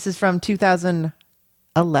 This is from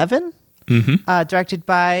 2011, directed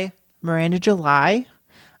by Miranda July.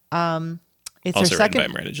 It's Also her second,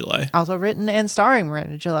 written by Miranda July. also written and starring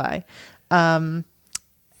Miranda July.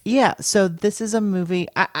 Yeah, so this is a movie.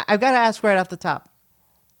 I've got to ask right off the top.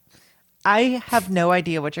 I have no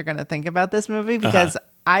idea what you're going to think about this movie, because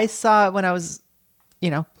I saw it when I was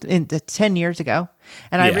in 10 years ago,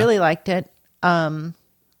 and I Yeah. really liked it. Hadn't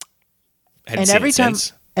And seen every it time,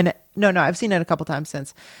 since. no, I've seen it a couple times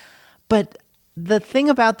since. But the thing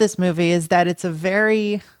about this movie is that it's a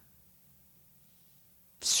very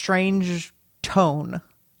strange tone.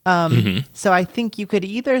 So I think you could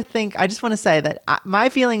either think, I just want to say that my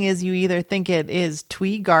feeling is you either think it is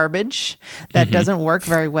twee garbage that doesn't work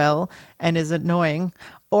very well and is annoying,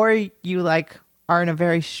 or you like are in a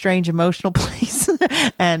very strange emotional place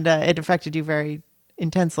and it affected you very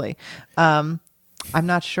intensely. I'm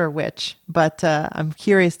not sure which, but I'm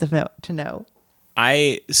curious to know.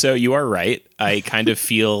 So you are right. I kind of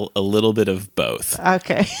feel a little bit of both.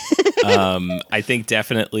 Okay. I think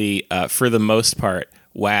definitely, for the most part,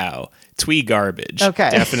 wow, twee garbage. Okay.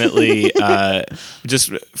 Definitely.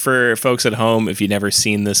 Just for folks at home, if you've never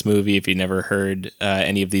seen this movie, if you've never heard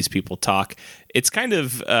any of these people talk, it's kind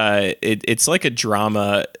of it's like a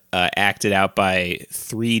drama acted out by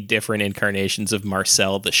 3 different incarnations of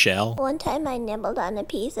Marcel the Shell. One time I nibbled on a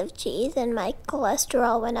piece of cheese and my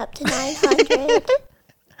cholesterol went up to 900.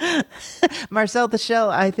 Marcel the Shell,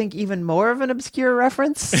 I think even more of an obscure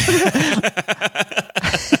reference.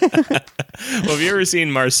 Well, have you ever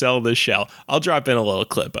seen Marcel the Shell? I'll drop in a little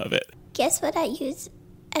clip of it. Guess what I use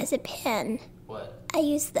as a pen? What? I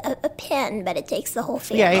use a pen, but it takes the whole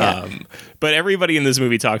thing. Yeah. But everybody in this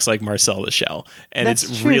movie talks like Marcel the Shell, and That's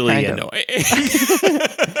it's true, really kind of. annoying.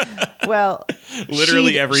 Well,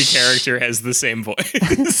 Literally she- every character has the same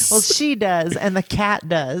voice. Well, she does, and the cat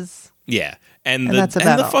does. Yeah. And that's the,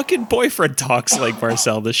 about and the all. fucking boyfriend talks like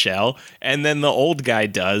Marcel the Shell, and then the old guy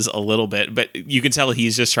does a little bit, but you can tell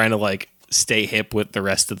he's just trying to like stay hip with the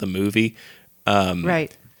rest of the movie.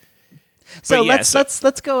 Right. So yeah,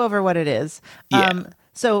 let's go over what it is. Yeah.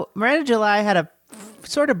 So Miranda July had a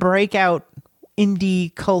sort of breakout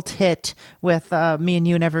indie cult hit with Me and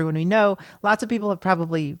You and Everyone We Know. Lots of people have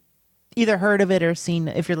probably either heard of it or seen,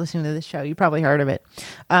 if you're listening to this show, you probably heard of it.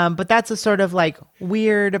 But that's a sort of like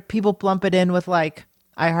weird, people lump it in with like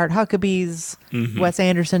I Heart Huckabees, Wes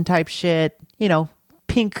Anderson type shit,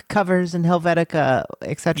 Pink covers and Helvetica,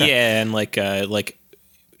 etc. Yeah, and like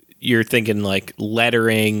you're thinking like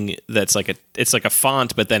lettering that's like it's like a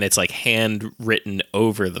font, but then it's like handwritten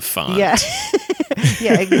over the font. Yeah.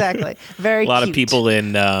 Yeah, exactly. Very a lot of cute.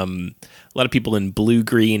 people in blue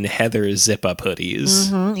green heather zip up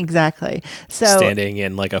hoodies Exactly. So standing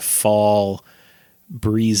in like a fall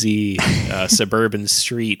breezy suburban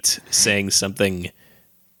street saying something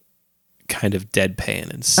kind of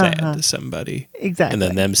deadpan and sad to somebody. Exactly. And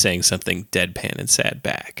then them saying something deadpan and sad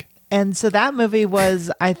back. And so that movie was,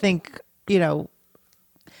 I think, a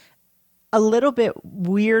little bit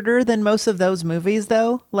weirder than most of those movies,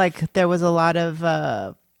 though. Like there was a lot of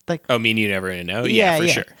Oh, Me and You Never Gonna Know? Yeah, Yeah, for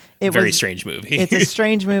yeah. sure. It Very was- strange movie. it's a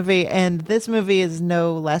strange movie, and this movie is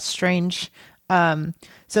no less strange.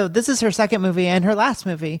 So this is her second movie and her last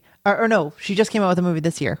movie, or no, she just came out with a movie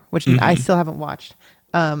this year, which I still haven't watched,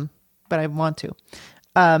 but I want to.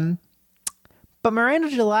 But Miranda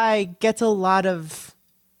July gets a lot of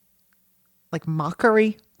like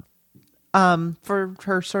mockery for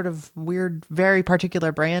her sort of weird, very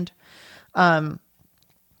particular brand.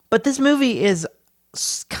 But this movie is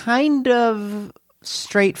kind of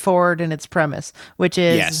straightforward in its premise, which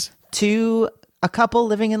is Yes. a couple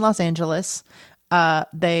living in Los Angeles.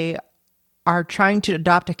 They are trying to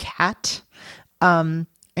adopt a cat.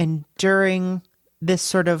 And during this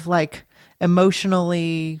sort of like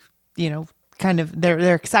emotionally, kind of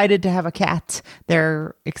they're excited to have a cat.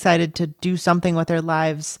 They're excited to do something with their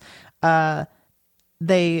lives.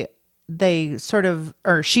 They sort of,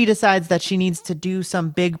 or she decides that she needs to do some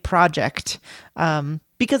big project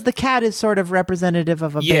because the cat is sort of representative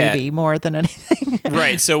of a Yeah. baby more than anything.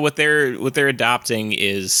 Right. So what they're adopting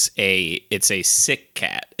is it's a sick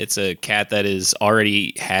cat. It's a cat that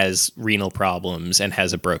already has renal problems and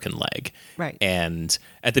has a broken leg. Right. And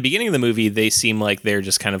at the beginning of the movie, they seem like they're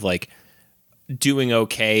just kind of like doing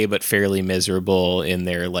okay, but fairly miserable in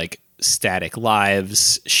their like static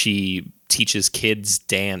lives. She teaches kids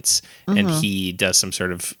dance, and he does some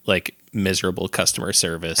sort of like miserable customer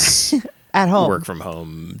service At home. work from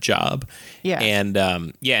home job. Yeah.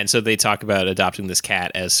 And so they talk about adopting this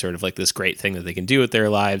cat as sort of like this great thing that they can do with their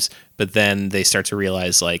lives, but then they start to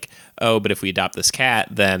realize like, oh, but if we adopt this cat,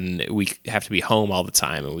 then we have to be home all the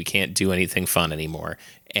time and we can't do anything fun anymore.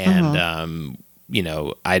 And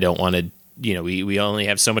I don't want to, we only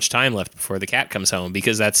have so much time left before the cat comes home,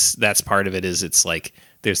 because that's part of it. Is it's like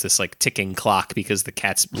there's this like ticking clock because the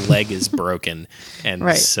cat's leg is broken, and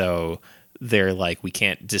Right. so they're like, we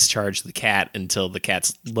can't discharge the cat until the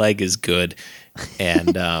cat's leg is good.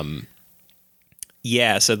 And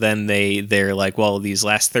Yeah, so then they're like, well, these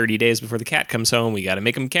last 30 days before the cat comes home, we got to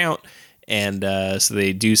make them count. And so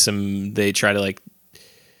they try to like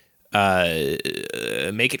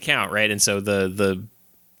make it count, right? And so the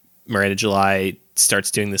Miranda July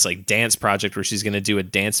starts doing this like dance project where she's going to do a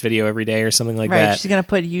dance video every day or something like Right. that. She's going to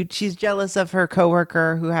put you, she's jealous of her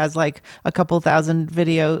coworker who has like a couple thousand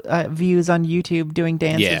video views on YouTube doing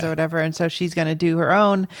dances Yeah. or whatever. And so she's going to do her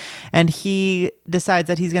own. And he decides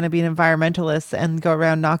that he's going to be an environmentalist and go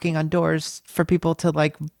around knocking on doors for people to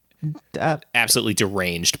like Absolutely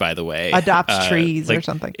deranged, by the way. adopt trees or like,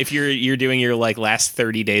 something. If you're doing your like last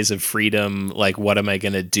 30 days of freedom, like what am I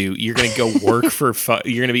gonna do? You're gonna go work for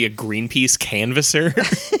you're gonna be a Greenpeace canvasser.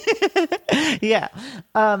 Yeah.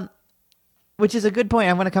 Which is a good point.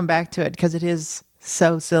 I want to come back to it because it is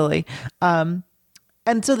so silly. And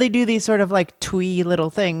so they do these sort of like twee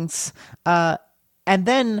little things. And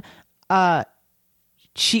then while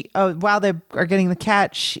they are getting the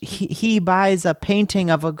cat, he buys a painting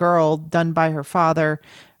of a girl done by her father,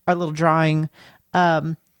 a little drawing,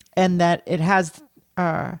 and that it has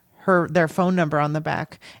their phone number on the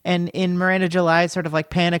back. And in Miranda July's sort of like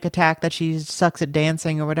panic attack that she sucks at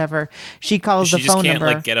dancing or whatever, she calls She the just phone can't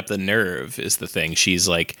number. like get up the nerve is the thing. She's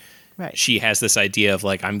like, Right. she has this idea of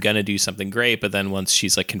like, I'm gonna do something great, but then once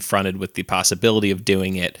she's like confronted with the possibility of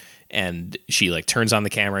doing it, and she like turns on the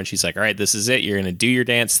camera and she's like, all right, this is it, you're gonna do your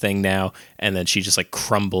dance thing now, and then she just like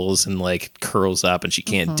crumbles and like curls up and she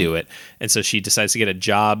can't do it. And so she decides to get a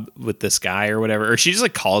job with this guy or whatever, or she just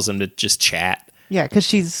like calls him to just chat. Yeah, because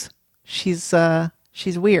she's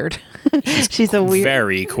weird. She's a weird,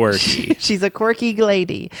 Very quirky. she's a quirky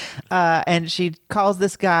lady, and she calls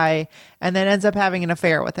this guy and then ends up having an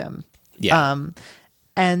affair with him. Yeah.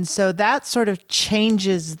 And so that sort of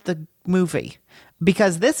changes the movie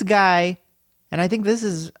because this guy, and I think this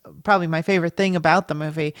is probably my favorite thing about the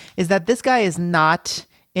movie, is that this guy is not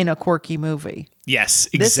in a quirky movie. Yes,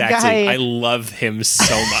 This exactly. guy- I love him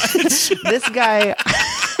so much. This guy,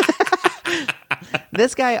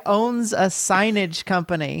 this guy owns a signage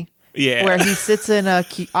company. Yeah. Where he sits in a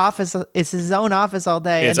office, it's his own office all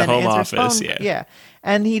day. It's and a then home answers office, phone. yeah.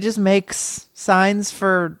 And he just makes signs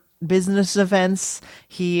for business events.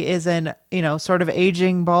 He is an, sort of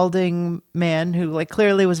aging, balding man who like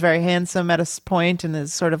clearly was very handsome at a point and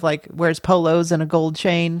is sort of like wears polos and a gold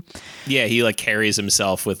chain. Yeah, he like carries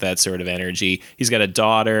himself with that sort of energy. He's got a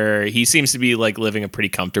daughter. He seems to be like living a pretty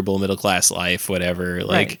comfortable middle class life, whatever.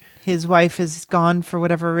 Like, Right. His wife is gone for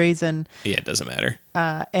whatever reason. yeah, it doesn't matter.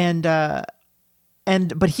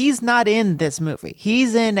 But he's not in this movie.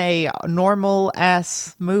 He's in a normal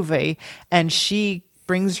ass movie, and she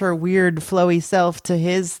brings her weird flowy self to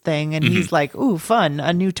his thing, and he's like, "Ooh, fun,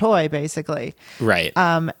 a new toy," basically. Right.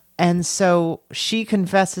 And so she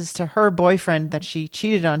confesses to her boyfriend that she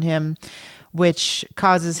cheated on him, which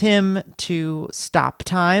causes him to stop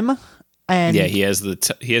time. And yeah, he has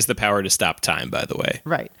the power to stop time, by the way.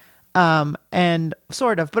 right. And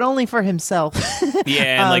sort of, but only for himself.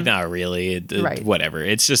 Yeah, and like not really. right. Whatever.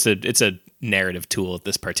 It's just it's a narrative tool at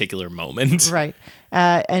this particular moment. Right.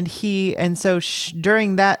 And so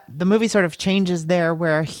during that, the movie sort of changes there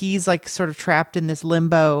where he's like sort of trapped in this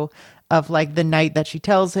limbo of like the night that she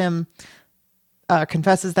tells him,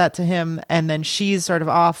 confesses that to him. And then she's sort of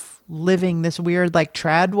off living this weird like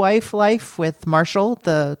trad wife life with Marshall,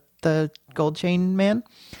 the gold chain man.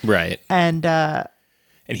 Right. And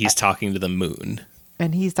he's talking to the moon.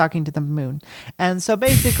 and he's talking to the moon. And so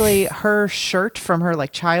basically her shirt from her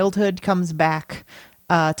like childhood comes back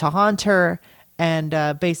to haunt her.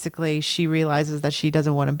 And basically she realizes that she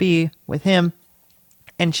doesn't want to be with him.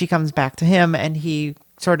 And she comes back to him, and he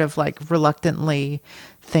sort of like reluctantly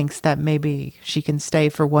thinks that maybe she can stay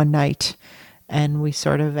for one night. And we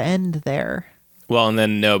sort of end there. Well, and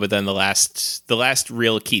then but then the last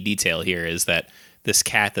real key detail here is that this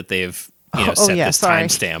cat that they've set this sorry.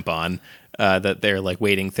 timestamp on, that they're like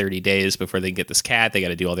waiting 30 days before they can get this cat. They got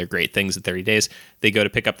to do all their great things in 30 days. They go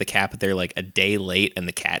to pick up the cat, but they're like a day late, and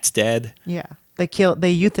the cat's dead. Yeah. They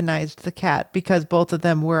euthanized the cat because both of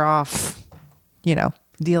them were off,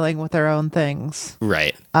 dealing with their own things.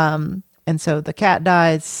 Right. And so the cat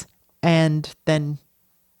dies, and then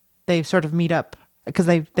they sort of meet up because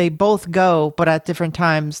they both go, but at different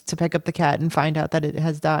times, to pick up the cat and find out that it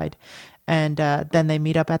has died. And then they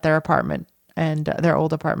meet up at their apartment, and their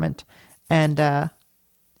old apartment. And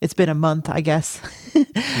it's been a month, I guess.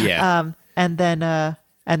 Yeah. And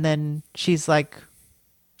then she's like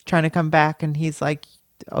trying to come back, and he's like,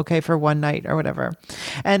 okay for one night or whatever.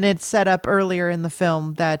 And it's set up earlier in the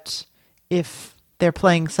film that if they're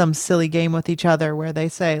playing some silly game with each other where they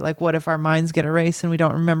say like, what if our minds get erased and we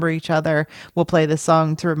don't remember each other? We'll play this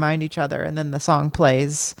song to remind each other, and then the song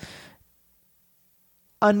plays.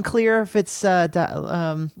 Unclear if it's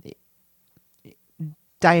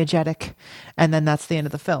diegetic, and then that's the end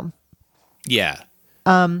of the film. Yeah.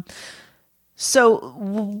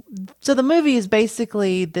 So the movie is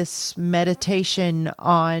basically this meditation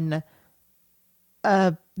on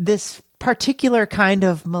this particular kind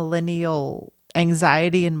of millennial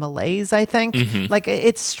anxiety and malaise, I think. Like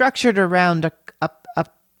it's structured around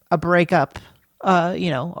a breakup, or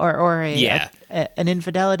an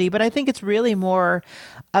infidelity, but I think it's really more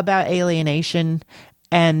about alienation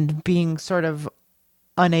and being sort of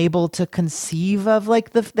unable to conceive of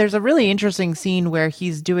like there's a really interesting scene where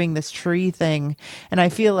he's doing this tree thing, and I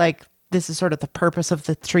feel like this is sort of the purpose of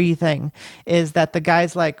the tree thing, is that the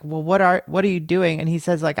guy's like, well, what are you doing? And he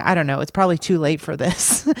says like, I don't know, it's probably too late for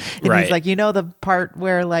this. And Right. he's like, the part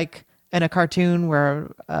where like in a cartoon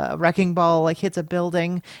where a wrecking ball like hits a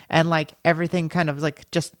building and like everything kind of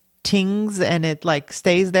like just tings and it like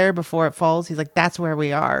stays there before it falls. He's like, that's where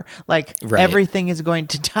we are. Like Right. everything is going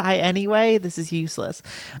to die anyway. This is useless.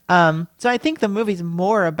 So I think the movie's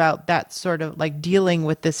more about that sort of like dealing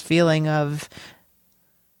with this feeling of,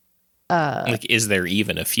 Like, is there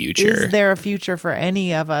even a future? is there a future for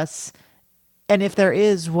any of us? And if there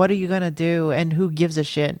is, what are you going to do? And who gives a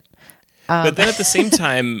shit? But then at the same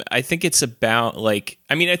time, I think it's about like,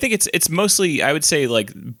 I mean, I think it's mostly, I would say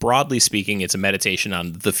like broadly speaking, it's a meditation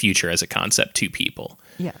on the future as a concept to people.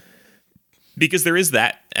 Yeah. Because there is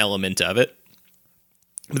that element of it.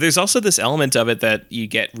 But there's also this element of it that you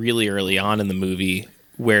get really early on in the movie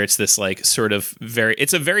where it's this like sort of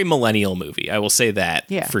it's a very millennial movie. I will say that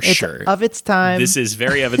for it's sure. Of its time. This is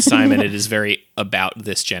very of its time, and it is very about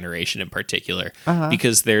this generation in particular.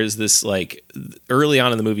 Because there's this like early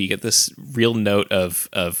on in the movie, you get this real note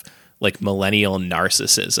of like millennial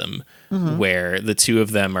narcissism, where the two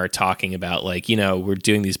of them are talking about like, we're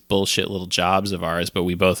doing these bullshit little jobs of ours, but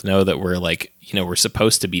we both know that we're like, we're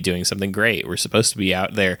supposed to be doing something great. We're supposed to be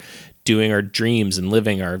out there doing our dreams and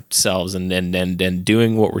living ourselves and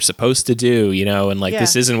doing what we're supposed to do, and like,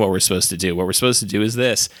 this isn't what we're supposed to do. What we're supposed to do is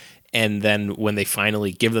this. And then when they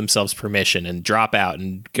finally give themselves permission and drop out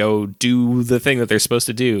and go do the thing that they're supposed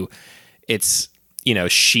to do, it's,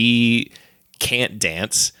 she can't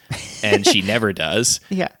dance and she never does.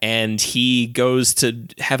 Yeah. And he goes to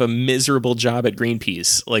have a miserable job at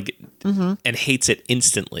Greenpeace, like, and hates it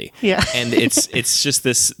instantly. Yeah. And it's just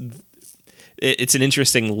this, it's an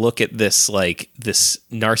interesting look at this, like this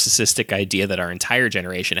narcissistic idea that our entire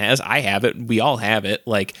generation has. I have it. We all have it.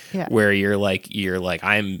 Like where you're like,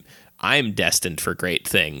 I'm destined for great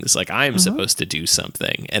things. Like I'm supposed to do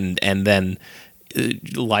something. And then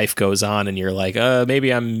life goes on and you're like,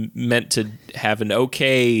 maybe I'm meant to have an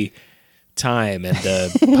okay time and a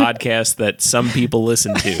podcast that some people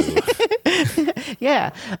listen to.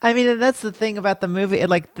 Yeah. I mean, that's the thing about the movie,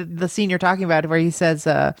 like the scene you're talking about where he says,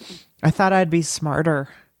 I thought I'd be smarter.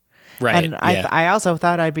 Right. And I also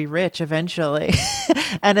thought I'd be rich eventually.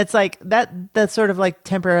 And it's like that sort of like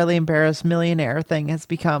temporarily embarrassed millionaire thing has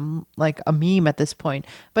become like a meme at this point.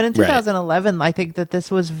 But in 2011, I think that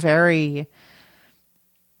this was very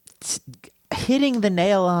hitting the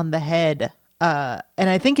nail on the head. And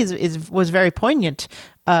I think was very poignant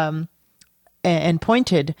and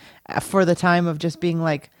pointed for the time of just being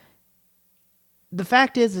like, the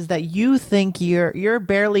fact is that you think you're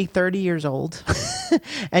barely 30 years old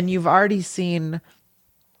and you've already seen,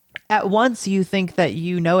 at once you think that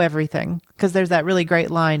you know everything, because there's that really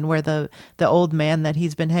great line where the old man that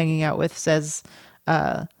he's been hanging out with says,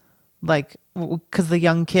 like, because the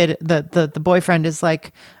young kid, the boyfriend is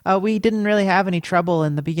like, we didn't really have any trouble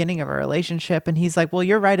in the beginning of our relationship. And he's like, well,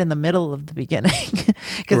 you're right in the middle of the beginning,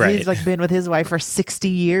 because he's like been with his wife for 60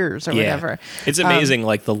 years or whatever. It's amazing.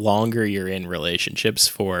 Like the longer you're in relationships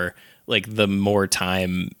for, like the more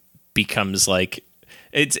time becomes like,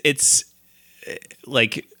 it's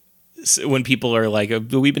like when people are like,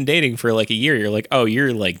 we've been dating for like a year. You're like, oh,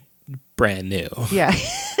 you're like brand new. Yeah.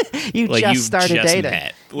 You like just started dating.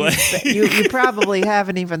 Met. You probably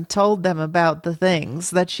haven't even told them about the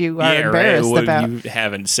things that you are embarrassed about. You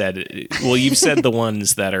haven't said it. Well, you've said the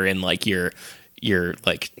ones that are in like your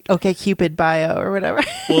like OkCupid bio or whatever.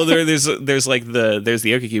 Well, there's the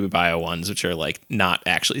OkCupid bio ones, which are like not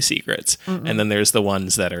actually secrets, and then there's the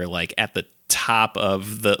ones that are like at the top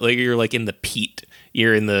of the, like you're like in the peat.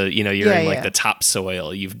 You're in the, you're in like the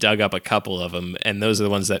topsoil. You've dug up a couple of them, and those are the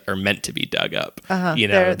ones that are meant to be dug up.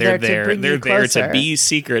 They're there to be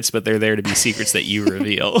secrets, but they're there to be secrets that you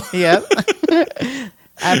reveal. Yep.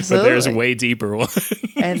 Absolutely. But there's way deeper ones.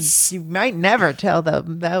 And you might never tell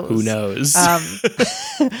them those. Who knows?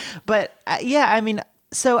 But yeah, I mean,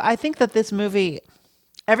 so I think that this movie,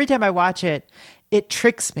 every time I watch it, it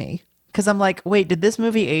tricks me. Because I'm like, wait, did this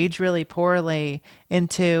movie age really poorly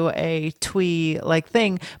into a twee like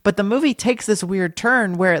thing? But the movie takes this weird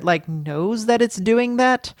turn where it like knows that it's doing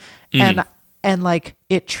that, and like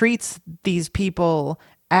it treats these people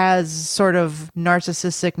as sort of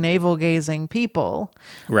narcissistic, navel gazing people,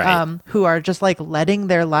 Right. who are just like letting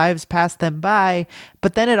their lives pass them by.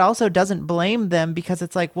 But then it also doesn't blame them because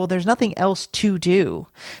it's like, well, there's nothing else to do.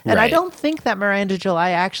 And I Right. don't think that Miranda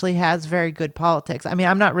July actually has very good politics. I mean,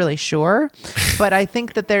 I'm not really sure, but I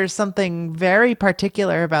think that there's something very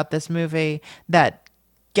particular about this movie that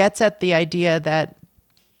gets at the idea that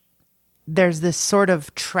there's this sort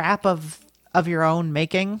of trap of your own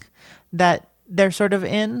making that they're sort of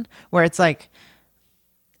in, where it's like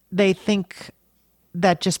they think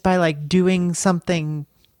that just by like doing something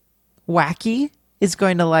wacky is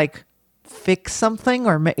going to like fix something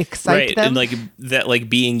or excite Right. them. And like that, like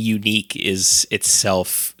being unique is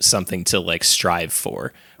itself something to like strive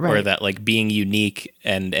for, or Right. that like being unique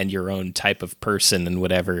and your own type of person and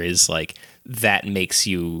whatever is like, that makes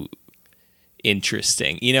you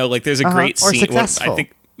interesting. You know, like there's a great Or scene. successful. I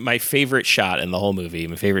think my favorite shot in the whole movie,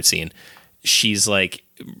 my favorite scene, she's like,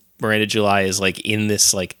 Miranda July is like in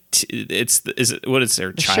this like is it what is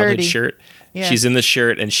her childhood shirty. shirt? Yeah. She's in the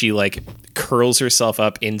shirt and she like curls herself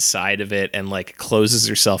up inside of it and like closes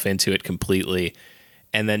herself into it completely,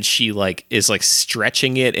 and then she like is like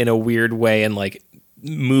stretching it in a weird way and like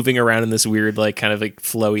moving around in this weird like kind of like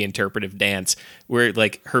flowy interpretive dance where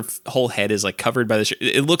like her whole head is like covered by the shirt.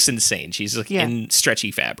 It looks insane. She's like Yeah. in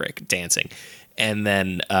stretchy fabric dancing, and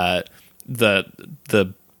then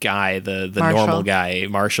the guy, the Marshall. normal guy,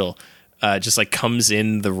 Marshall, just like comes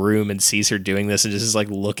in the room and sees her doing this and just is like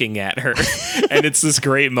looking at her. And it's this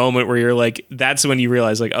great moment where you're like, that's when you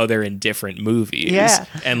realize like, oh, they're in different movies. Yeah.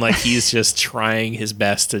 And like he's just trying his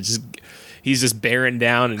best to just, he's just bearing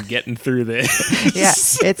down and getting through this. Yeah,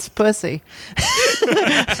 it's pussy.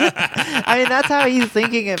 I mean, that's how he's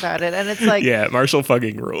thinking about it. And it's like, Yeah, Marshall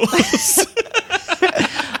fucking rules.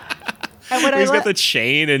 and what I He's lo- got the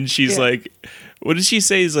chain and she's Yeah. like, what did she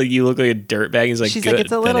say? He's like, you look like a dirtbag. He's like, she's good, like,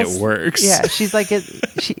 it's a little, then it works. Yeah, she's like,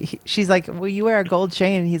 she's like, well, you wear a gold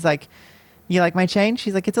chain. And he's like, you like my chain?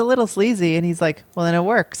 She's like, it's a little sleazy. And he's like, well, then it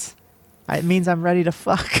works. It means I'm ready to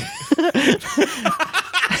fuck.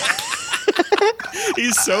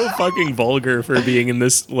 He's so fucking vulgar for being in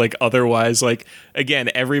this, like, otherwise, like, again,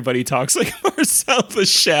 everybody talks like Marcel the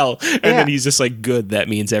Shell. And Yeah. then he's just like, good, that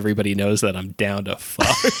means everybody knows that I'm down to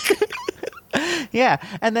fuck. Yeah,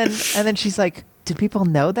 and then she's like, "Did people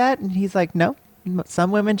know that?" And he's like, "No.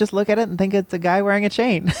 Some women just look at it and think it's a guy wearing a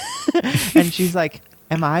chain." And she's like,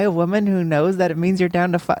 "Am I a woman who knows that it means you're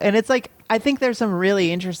down to fuck?" And it's like, I think there's some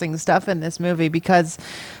really interesting stuff in this movie because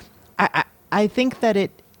I think that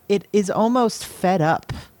it is almost fed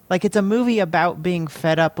up. Like it's a movie about being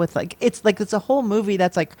fed up with it's a whole movie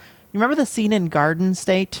that's like, you remember the scene in Garden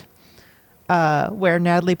State? Where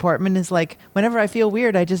Natalie Portman is like, whenever I feel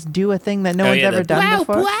weird, I just do a thing that no one's ever done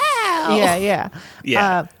before. Wow. Yeah.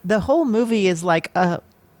 Yeah. The whole movie is like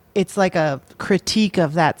it's like a critique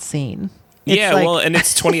of that scene. It's Yeah, like- well, and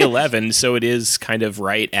it's 2011, so it is kind of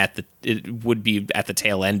right at it would be at the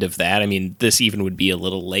tail end of that. I mean, this even would be a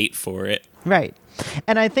little late for it. right.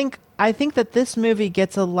 And I think that this movie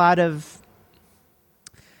gets a lot of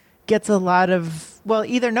well,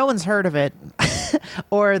 either no one's heard of it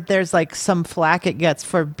or there's like some flack it gets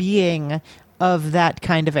for being of that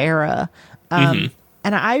kind of era.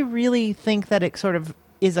 And I really think that it sort of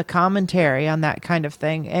is a commentary on that kind of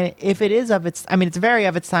thing. And if it is it's very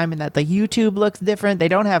of its time in that the YouTube looks different. They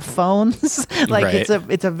don't have phones. Like Right.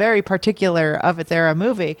 it's a very particular of its era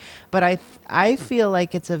movie. But I feel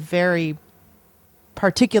like it's a very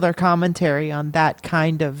particular commentary on that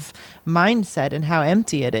kind of mindset and how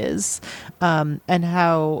empty it is, and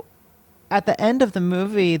how at the end of the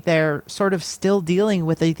movie they're sort of still dealing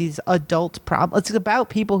with these adult problems. It's about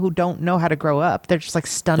people who don't know how to grow up. They're just like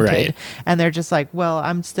stunted, Right. and they're just like, well,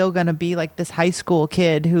 I'm still gonna be like this high school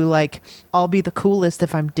kid who like, I'll be the coolest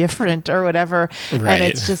if I'm different or whatever. And Right.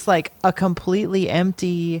 it's just like a completely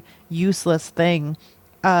empty, useless thing.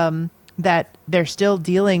 That they're still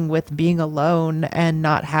dealing with being alone and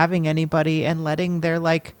not having anybody and letting their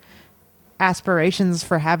like aspirations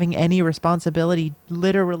for having any responsibility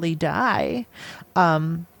literally die,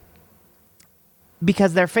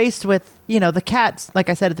 because they're faced with, the cat, like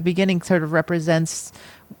I said at the beginning, sort of represents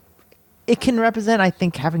it can represent, I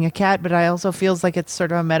think, having a cat, but I also feels like it's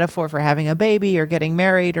sort of a metaphor for having a baby or getting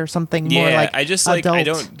married or something more like I just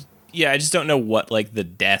adult. I just don't know what like the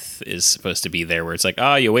death is supposed to be there, where it's like,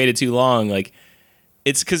 oh, you waited too long. Like,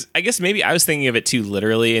 it's because I guess maybe I was thinking of it too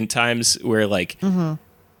literally in times where like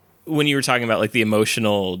when you were talking about like the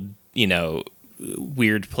emotional,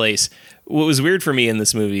 weird place. What was weird for me in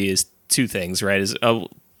this movie is two things, right?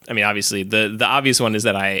 Obviously the obvious one is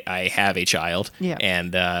that I have a child,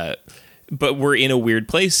 and but we're in a weird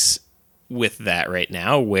place with that right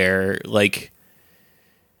now, where like,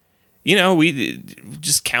 we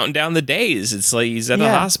just counting down the days. It's like he's at the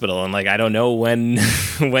hospital, and like I don't know when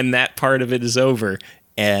when that part of it is over,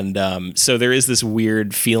 and so there is this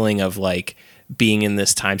weird feeling of like being in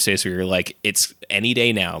this time space where you're like, it's any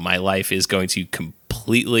day now. My life is going to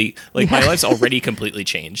completely my life's already completely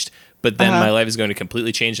changed. But then my life is going to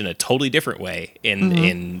completely change in a totally different way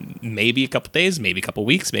in maybe a couple days, maybe a couple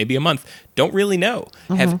weeks, maybe a month. Don't really know.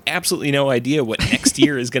 Have absolutely no idea what next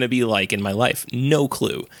year is going to be like in my life. No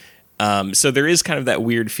clue. So there is kind of that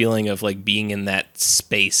weird feeling of like being in that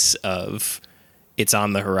space of it's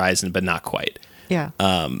on the horizon, but not quite. Yeah.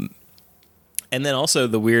 And then also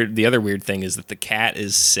the other weird thing is that the cat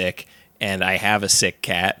is sick. And I have a sick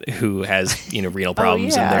cat who has, renal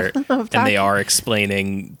problems, and they are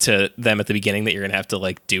explaining to them at the beginning that you're going to have to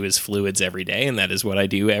like do his fluids every day. And that is what I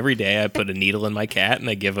do every day. I put a needle in my cat and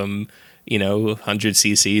I give him, 100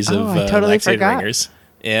 cc's of totally laxative ringers.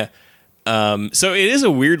 Yeah. So it is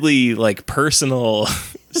a weirdly like personal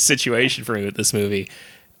situation for me with this movie.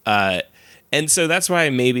 And so that's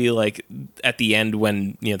why maybe like at the end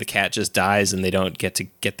when, the cat just dies and they don't get to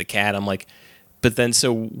get the cat, I'm like, but then,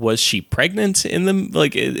 so was she pregnant in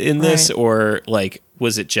this, or like,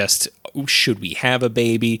 was it just, should we have a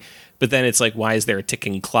baby? But then it's like, why is there a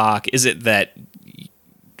ticking clock? Is it that,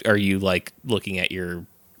 are you like looking at your,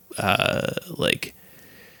 like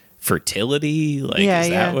fertility? Like, is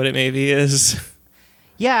that what it maybe is?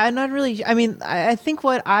 Yeah, I'm not really, I think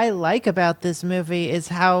what I like about this movie is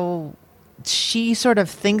how she sort of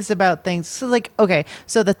thinks about things. So like, okay,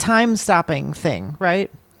 so the time stopping thing, right?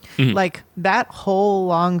 Like that whole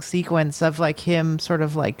long sequence of like him sort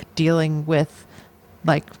of like dealing with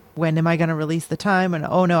like, when am I going to release the time? And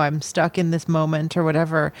oh no, I'm stuck in this moment or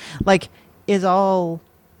whatever, like is all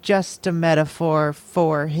just a metaphor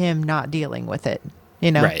for him not dealing with it,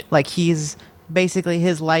 Right. Like he's basically,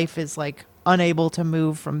 his life is like unable to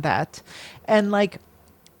move from that. And like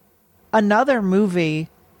another movie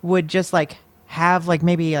would just like have like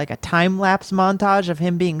maybe like a time lapse montage of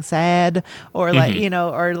him being sad, or like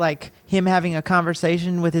or like him having a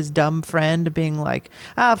conversation with his dumb friend being like,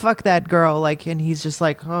 fuck that girl, like, and he's just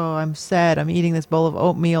like, oh, I'm sad, I'm eating this bowl of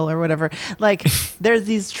oatmeal or whatever. Like there's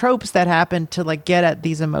these tropes that happen to like get at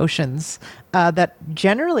these emotions that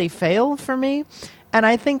generally fail for me. And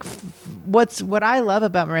I think what I love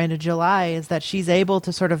about Miranda July is that she's able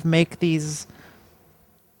to sort of make these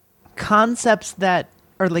concepts that,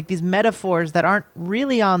 or like these metaphors that aren't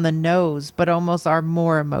really on the nose, but almost are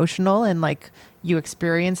more emotional, and like you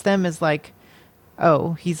experience them as like,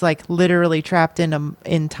 oh, he's like literally trapped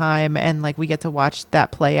in time, and like we get to watch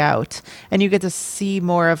that play out, and you get to see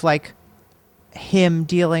more of like him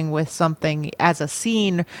dealing with something as a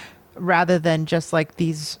scene rather than just like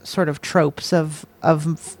these sort of tropes of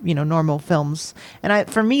normal films. And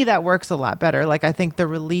for me that works a lot better. Like I think the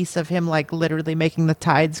release of him like literally making the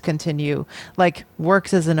tides continue like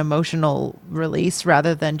works as an emotional release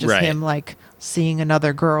rather than just him like seeing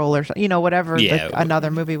another girl or whatever another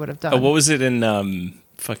movie would have done. What was it in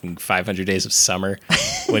fucking 500 Days of Summer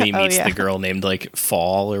when he meets the girl named like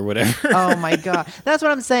Fall or whatever? Oh my god, that's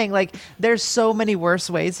what I'm saying. Like there's so many worse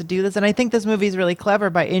ways to do this, and I think this movie is really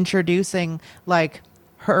clever by introducing like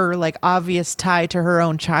her like obvious tie to her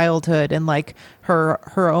own childhood, and like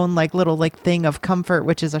her own like little like thing of comfort,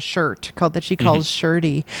 which is a shirt that she calls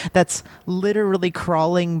Shirty, that's literally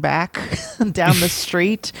crawling back down the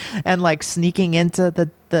street and like sneaking into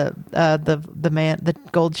the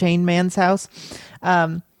gold chain man's house.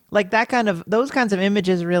 Like those kinds of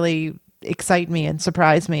images really excite me and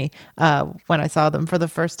surprise me when I saw them for the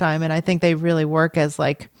first time, and I think they really work as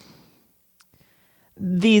like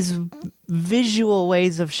these visual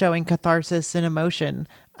ways of showing catharsis and emotion.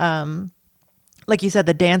 Like you said,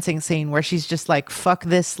 the dancing scene where she's just like, fuck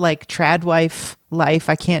this like trad wife life,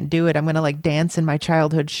 I can't do it, I'm gonna like dance in my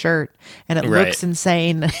childhood shirt, and it looks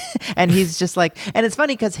insane. And he's just like, and it's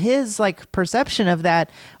funny because his like perception of that,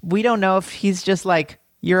 we don't know if he's just like,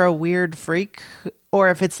 you're a weird freak, or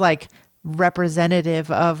if it's like representative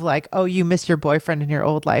of like, oh, you miss your boyfriend in your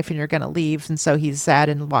old life and you're gonna leave, and so he's sad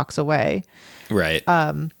and walks away. Right.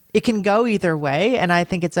 it can go either way, and I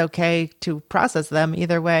think it's okay to process them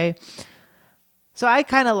either way. So I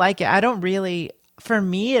kind of like it. I don't really, for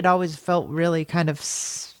me, it always felt really kind of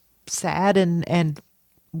sad and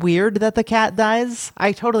weird that the cat dies.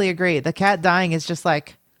 I totally agree. The cat dying is just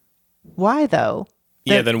like, why though?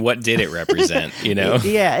 Yeah, then what did it represent, you know?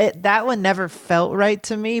 Yeah, that one never felt right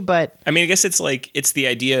to me, but I mean, I guess it's like, it's the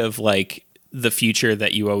idea of like the future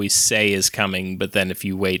that you always say is coming, but then if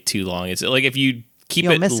you wait too long, it's like if you keep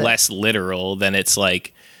You'll it miss it. less literal, then it's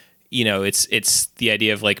like, you know, it's the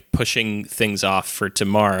idea of like pushing things off for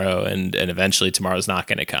tomorrow, and eventually tomorrow's not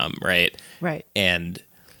going to come, right? right. And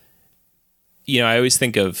you know, I always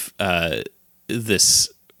think of this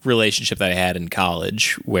relationship that I had in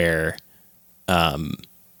college where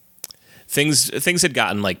things had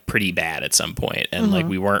gotten like pretty bad at some point, and like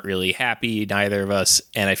we weren't really happy, neither of us.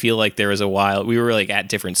 And I feel like there was a while we were like at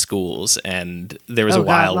different schools, and there was a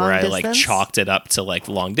while where I like chalked it up to like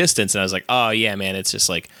long distance, and I was like, oh yeah, man, it's just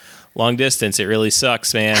like long distance. It really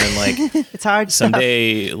sucks, man. And like It's hard stuff.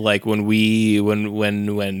 someday, like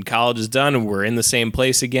when college is done and we're in the same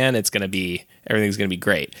place again, everything's gonna be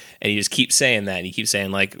great. And you just keep saying that, and you keep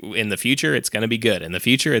saying like, in the future it's gonna be good. In the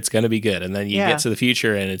future it's gonna be good. And then you get to the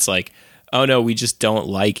future, and it's like, oh no, we just don't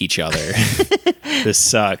like each other. This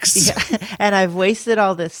sucks. Yeah. And I've wasted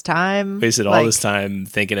all this time. All this time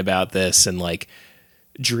thinking about this and like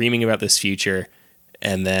dreaming about this future,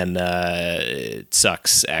 and then it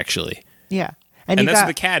sucks actually. Yeah. And that's what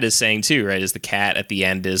the cat is saying too, right? Is the cat at the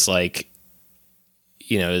end is like,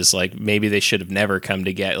 you know, is like, maybe they should have never come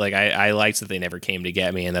to get, like, I liked that they never came to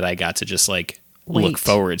get me, and that I got to just like look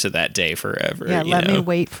forward to that day forever. Yeah, let me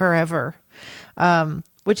wait forever.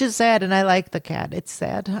 Which is sad, and I like the cat. It's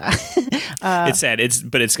sad. It's sad. It's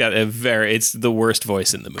the worst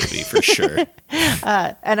voice in the movie for sure.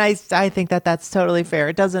 And I think that's totally fair.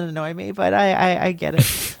 It doesn't annoy me, but I get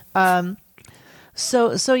it.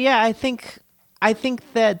 So yeah, I think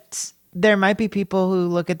that there might be people who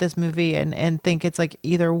look at this movie and think it's like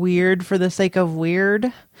either weird for the sake of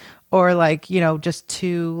weird, or like, you know, just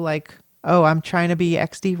too like, oh, I'm trying to be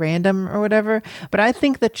XD random or whatever. But I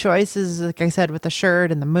think the choices, like I said, with the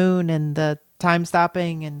shirt and the moon and the time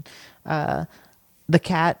stopping and the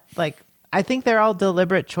cat, like, I think they're all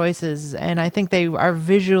deliberate choices, and I think they are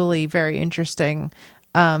visually very interesting.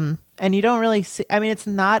 And you don't really see, I mean, it's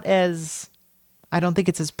not as, I don't think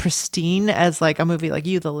it's as pristine as like a movie like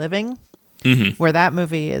You, the Living, where that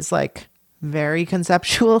movie is like very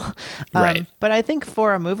conceptual. Right. But I think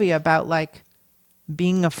for a movie about like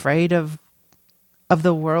being afraid of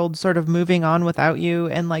the world sort of moving on without you,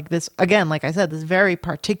 and like this, again, like I said, this very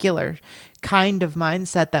particular kind of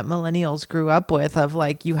mindset that millennials grew up with, of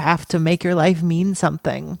like, you have to make your life mean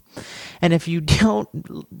something, and if you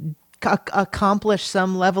don't accomplish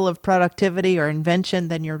some level of productivity or invention,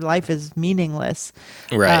 then your life is meaningless.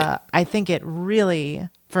 Right. I think it really,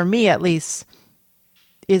 for me at least,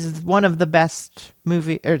 is one of the best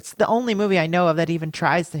movie, or it's the only movie I know of that even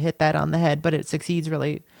tries to hit that on the head, but it succeeds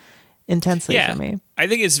really intensely for me. I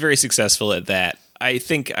think it's very successful at that. I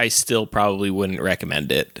think I still probably wouldn't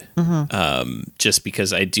recommend it, just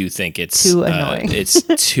because I do think it's too annoying. It's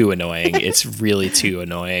too annoying. It's really too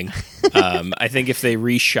annoying. I think if they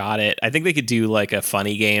reshot it, I think they could do like a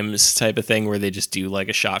Funny Games type of thing where they just do like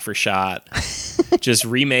a shot for shot, just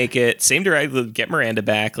remake it. Same director, get Miranda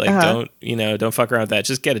back. Like, don't fuck around with that.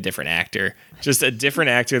 Just get a different actor, just a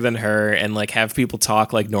different actor than her, and like have people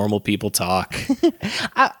talk like normal people talk.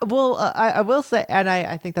 I will say, and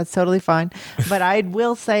I think that's totally fine, but I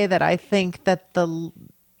will say that I think that the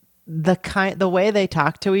way they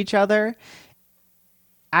talk to each other,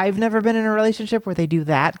 I've never been in a relationship where they do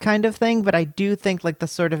that kind of thing, but I do think like the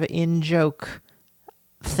sort of in-joke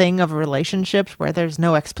thing of relationships where there's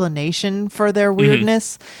no explanation for their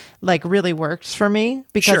weirdness, like, really works for me,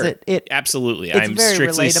 because it absolutely. it's I'm very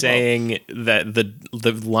strictly relatable. saying that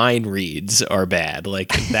the line reads are bad. Like,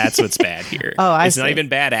 that's what's bad here. It's not even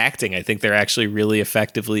bad acting. I think they're actually really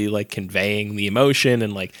effectively like conveying the emotion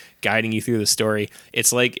and like guiding you through the story.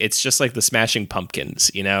 It's just like the Smashing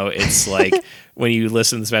Pumpkins, you know? It's like when you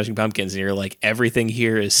listen to the Smashing Pumpkins and you're like, everything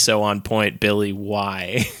here is so on point, Billy,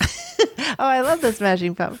 why? Oh, I love the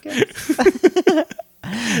Smashing Pumpkins.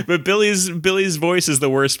 But Billy's voice is the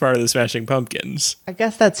worst part of the Smashing Pumpkins. I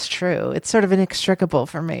guess that's true. It's sort of inextricable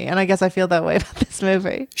for me, and I guess I feel that way about this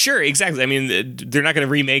movie. Sure, exactly. I mean, they're not going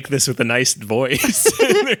to remake this with a nice voice.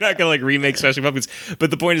 They're not going to like remake Smashing Pumpkins. But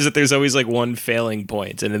the point is that there's always like one failing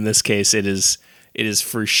point, and in this case, it is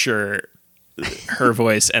for sure her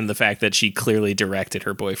voice and the fact that she clearly directed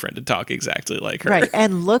her boyfriend to talk exactly like her, Right,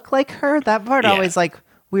 and look like her. That part always like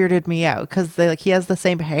weirded me out, because he has the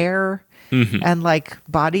same hair. and like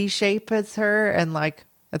body shape as her, and like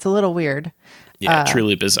it's a little weird. Yeah,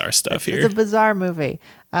 truly bizarre stuff here. It's a bizarre movie,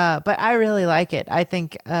 but I really like it. I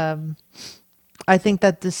think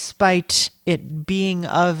that despite it being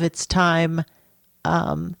of its time,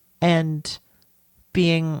 and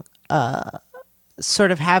being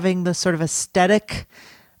sort of having the sort of aesthetic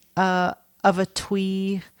of a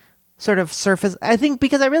twee sort of surface, I think,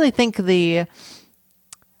 because I really think the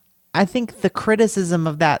criticism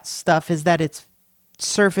of that stuff is that it's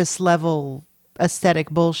surface level aesthetic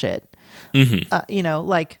bullshit.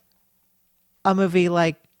 Like a movie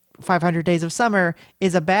like 500 Days of Summer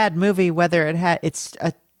is a bad movie, whether it's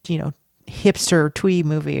a, hipster twee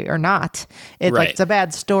movie or not. It's like, Right. it's a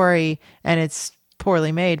bad story and it's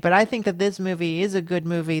poorly made. But I think that this movie is a good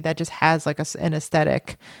movie that just has like an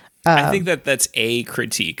aesthetic. I think that that's a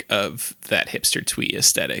critique of that hipster twee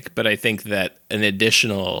aesthetic, but I think that an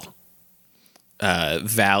additional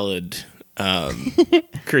valid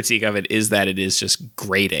critique of it is that it is just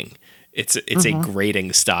grating. It's a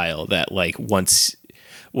grating style that, like, once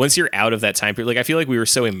you're out of that time period, like, I feel like we were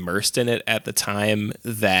so immersed in it at the time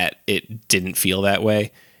that it didn't feel that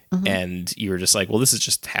way. And you were just like, well, this is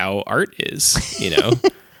just how art is,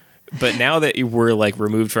 But now that we're like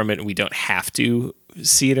removed from it and we don't have to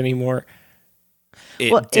see it anymore,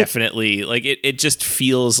 it definitely like it just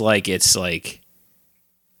feels like it's like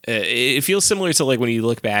it feels similar to like when you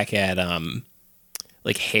look back at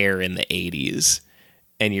like Hair in the 80s,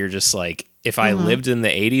 and you're just like, if I lived in the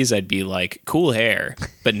 80s, I'd be like, cool hair.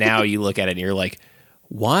 But now you look at it and you're like,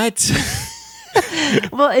 what?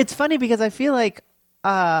 Well, it's funny because I feel like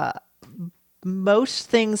most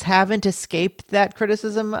things haven't escaped that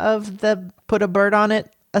criticism of the put a bird on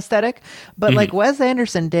it aesthetic, but like Wes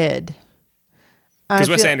Anderson did. Because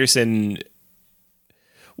Wes Anderson,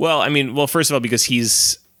 first of all, because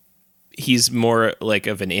he's more like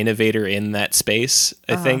of an innovator in that space.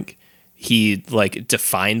 I think he like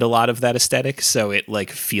defined a lot of that aesthetic, so it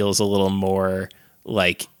like feels a little more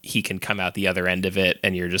like he can come out the other end of it,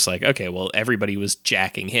 and you're just like, okay, well, everybody was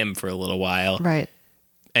jacking him for a little while, Right.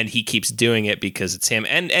 and he keeps doing it because it's him,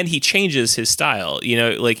 and he changes his style,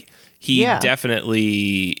 like he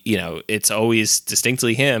definitely, it's always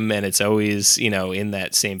distinctly him, and it's always, in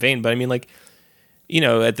that same vein. But I mean, like,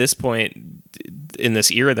 at this point in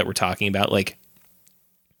this era that we're talking about, like,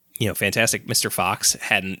 Fantastic Mr. Fox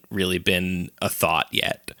hadn't really been a thought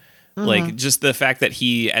yet. Like, just the fact that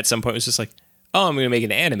he at some point was just like, oh, I'm going to make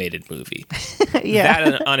an animated movie.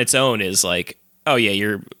 That on its own is like, oh yeah,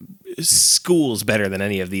 your school's better than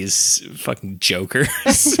any of these fucking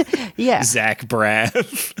jokers. Yeah. Zach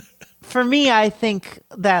Braff. For me, I think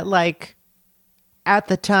that like at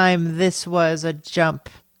the time this was a jump.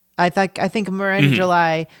 I think Miranda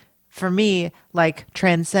July for me like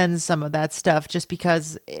transcends some of that stuff, just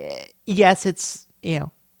because yes, it's a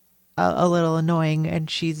little annoying and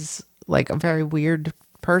she's like a very weird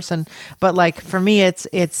person, but like for me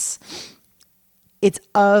it's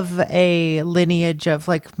of a lineage of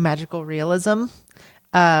like magical realism,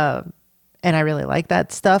 and I really like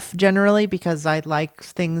that stuff generally because I like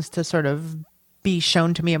things to sort of be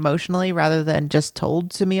shown to me emotionally rather than just told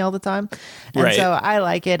to me all the time. And Right. so I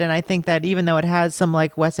like it, and I think that even though it has some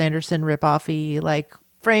like Wes Anderson rip-offy like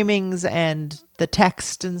framings and the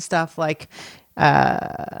text and stuff, like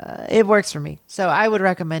it works for me. So I would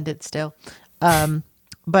recommend it still.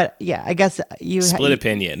 But yeah, I guess Split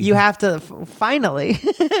opinion. You have to finally.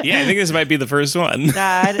 Yeah, I think this might be the first one.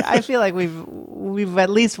 I feel like we've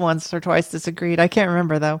at least once or twice disagreed. I can't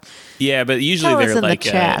remember though. Yeah, but usually Tell us they're in the like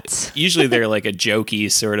chats. usually they're like a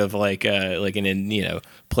jokey sort of like an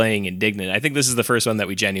playing indignant. I think this is the first one that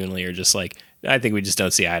we genuinely are just like, I think we just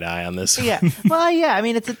don't see eye to eye on this. Yeah. Well, yeah. I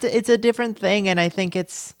mean, it's a different thing, and I think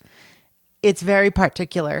it's very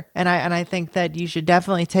particular, and I think that you should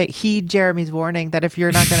definitely heed Jeremy's warning that if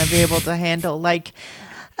you're not going to be able to handle like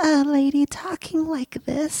a lady talking like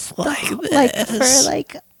this, like for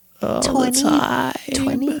like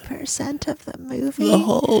 20% of the movie, The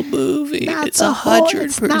whole movie. Not It's the whole- 100%.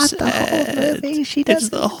 It's not the whole movie. She doesn't It's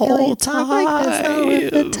the whole really talk like this all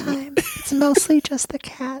of the time. time. It's mostly just the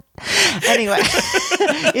cat. Anyway,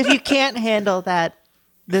 if you can't handle that,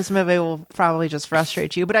 this movie will probably just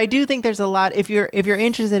frustrate you. But I do think there's a lot, if you're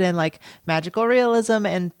interested in like magical realism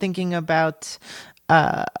and thinking about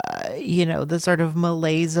the sort of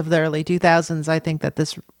malaise of the early 2000s, I think that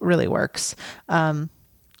this really works. But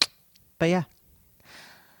yeah.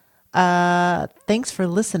 Thanks for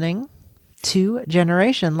listening to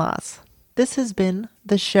Generation Loss. This has been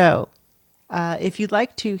the show. If you'd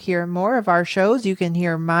like to hear more of our shows, you can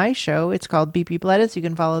hear my show. It's called BP Bledis. You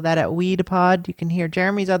can follow that at WeedPod. You can hear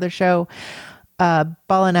Jeremy's other show,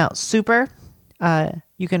 Ballin' Out Super.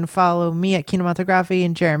 You can follow me at Kinematography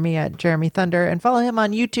and Jeremy at Jeremy Thunder, and follow him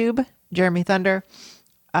on YouTube, Jeremy Thunder.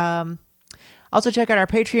 Also check out our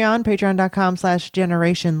Patreon,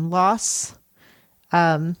 patreon.com/Generation Loss.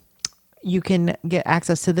 You can get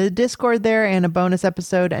access to the Discord there and a bonus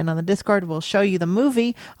episode. And on the Discord, we'll show you the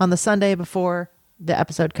movie on the Sunday before the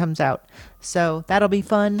episode comes out. So that'll be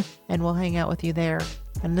fun, and we'll hang out with you there.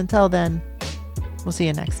 And until then, we'll see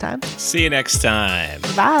you next time. See you next time.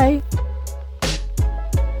 Bye.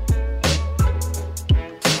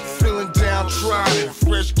 Feeling downtrodden,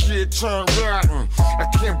 fresh kid turned rotten. I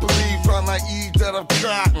can't believe how naive that I've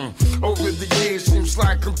gotten. Over the years, seems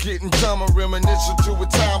like I'm getting dumber. Reminiscing to a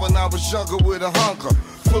time when I was younger with a hunger.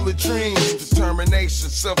 Full of dreams, determination,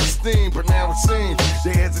 self-esteem. But now it seems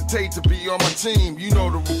they hesitate to be on my team. You know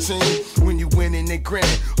the routine. When you winning, they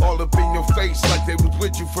grinning. All up in your face like they was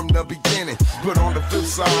with you from the beginning. But on the flip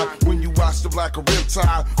side, when you watch them like a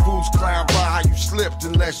riptide, fools clown by how you slipped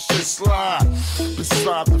and let shit slide.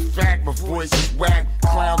 Beside the fact, my voice is whack.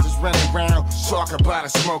 Clowns is running around, talking about a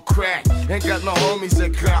smoke crack. Ain't got no homies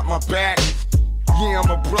that got my back. Yeah,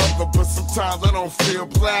 I'm a brother, but sometimes I don't feel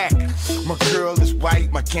black. My girl is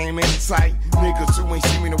white, my game ain't tight. Niggas who ain't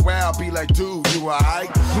seen me in a while be like, dude, you alright?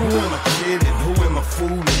 Who am I kidding? Who am I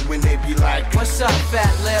fooling? When they be like, what's up,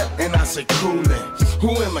 fat lip? And I say, coolin'. Who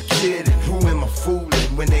am I kidding? Who am I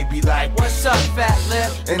fooling? When they be like, what's up, fat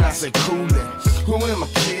lip? And I say, coolin'. Who am I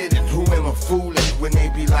kidding? Who am I fooling? When they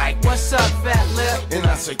be like, what's up, fat lip? And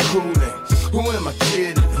I say, coolin'. Who am I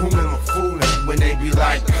kidding? Who am I fooling? When they be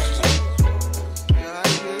like,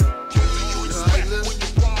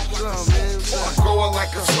 going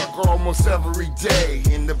like a sucker almost every day.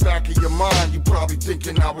 In the back of your mind, you probably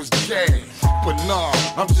thinking I was gay. But nah,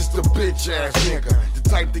 I'm just a bitch ass nigga. The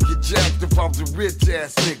type to get jacked if I was a rich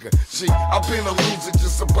ass nigga. See, I've been a loser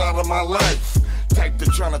just about all my life. Type to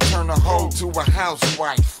tryna turn a hoe to a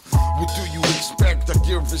housewife. What do you expect? I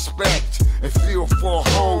give respect and feel for a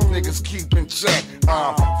hoe niggas keep in check.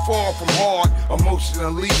 I'm far from hard,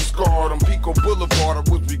 emotionally scarred. On Pico Boulevard,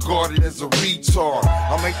 I was regarded as a retard.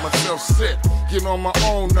 I make myself sick, get on my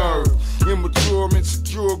own nerve. Immature,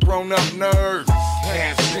 insecure, grown up nerd.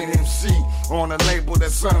 Has-been MC on a label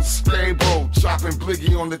that's unstable. Chopping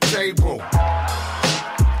Bliggy on the table.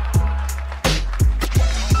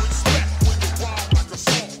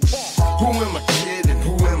 Who am I kidding?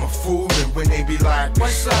 Who am I fooling? When they be like,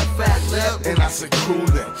 what's up, fat lip? And I say,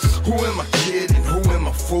 coolin'. Who am I kidding? Who am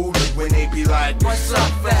I fooling? When they be like, what's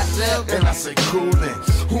up, fat lip? And I say, coolin'.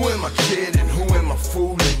 Who am I kidding? Who am I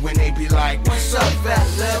fooling? When they be like, what's up, fat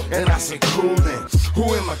lip? And I say, coolin'.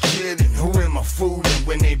 Who am I kidding? Who am I fooling?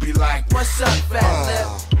 When they be like, what's up, fat lip?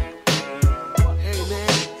 Hey man,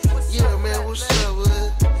 yeah man, what's up?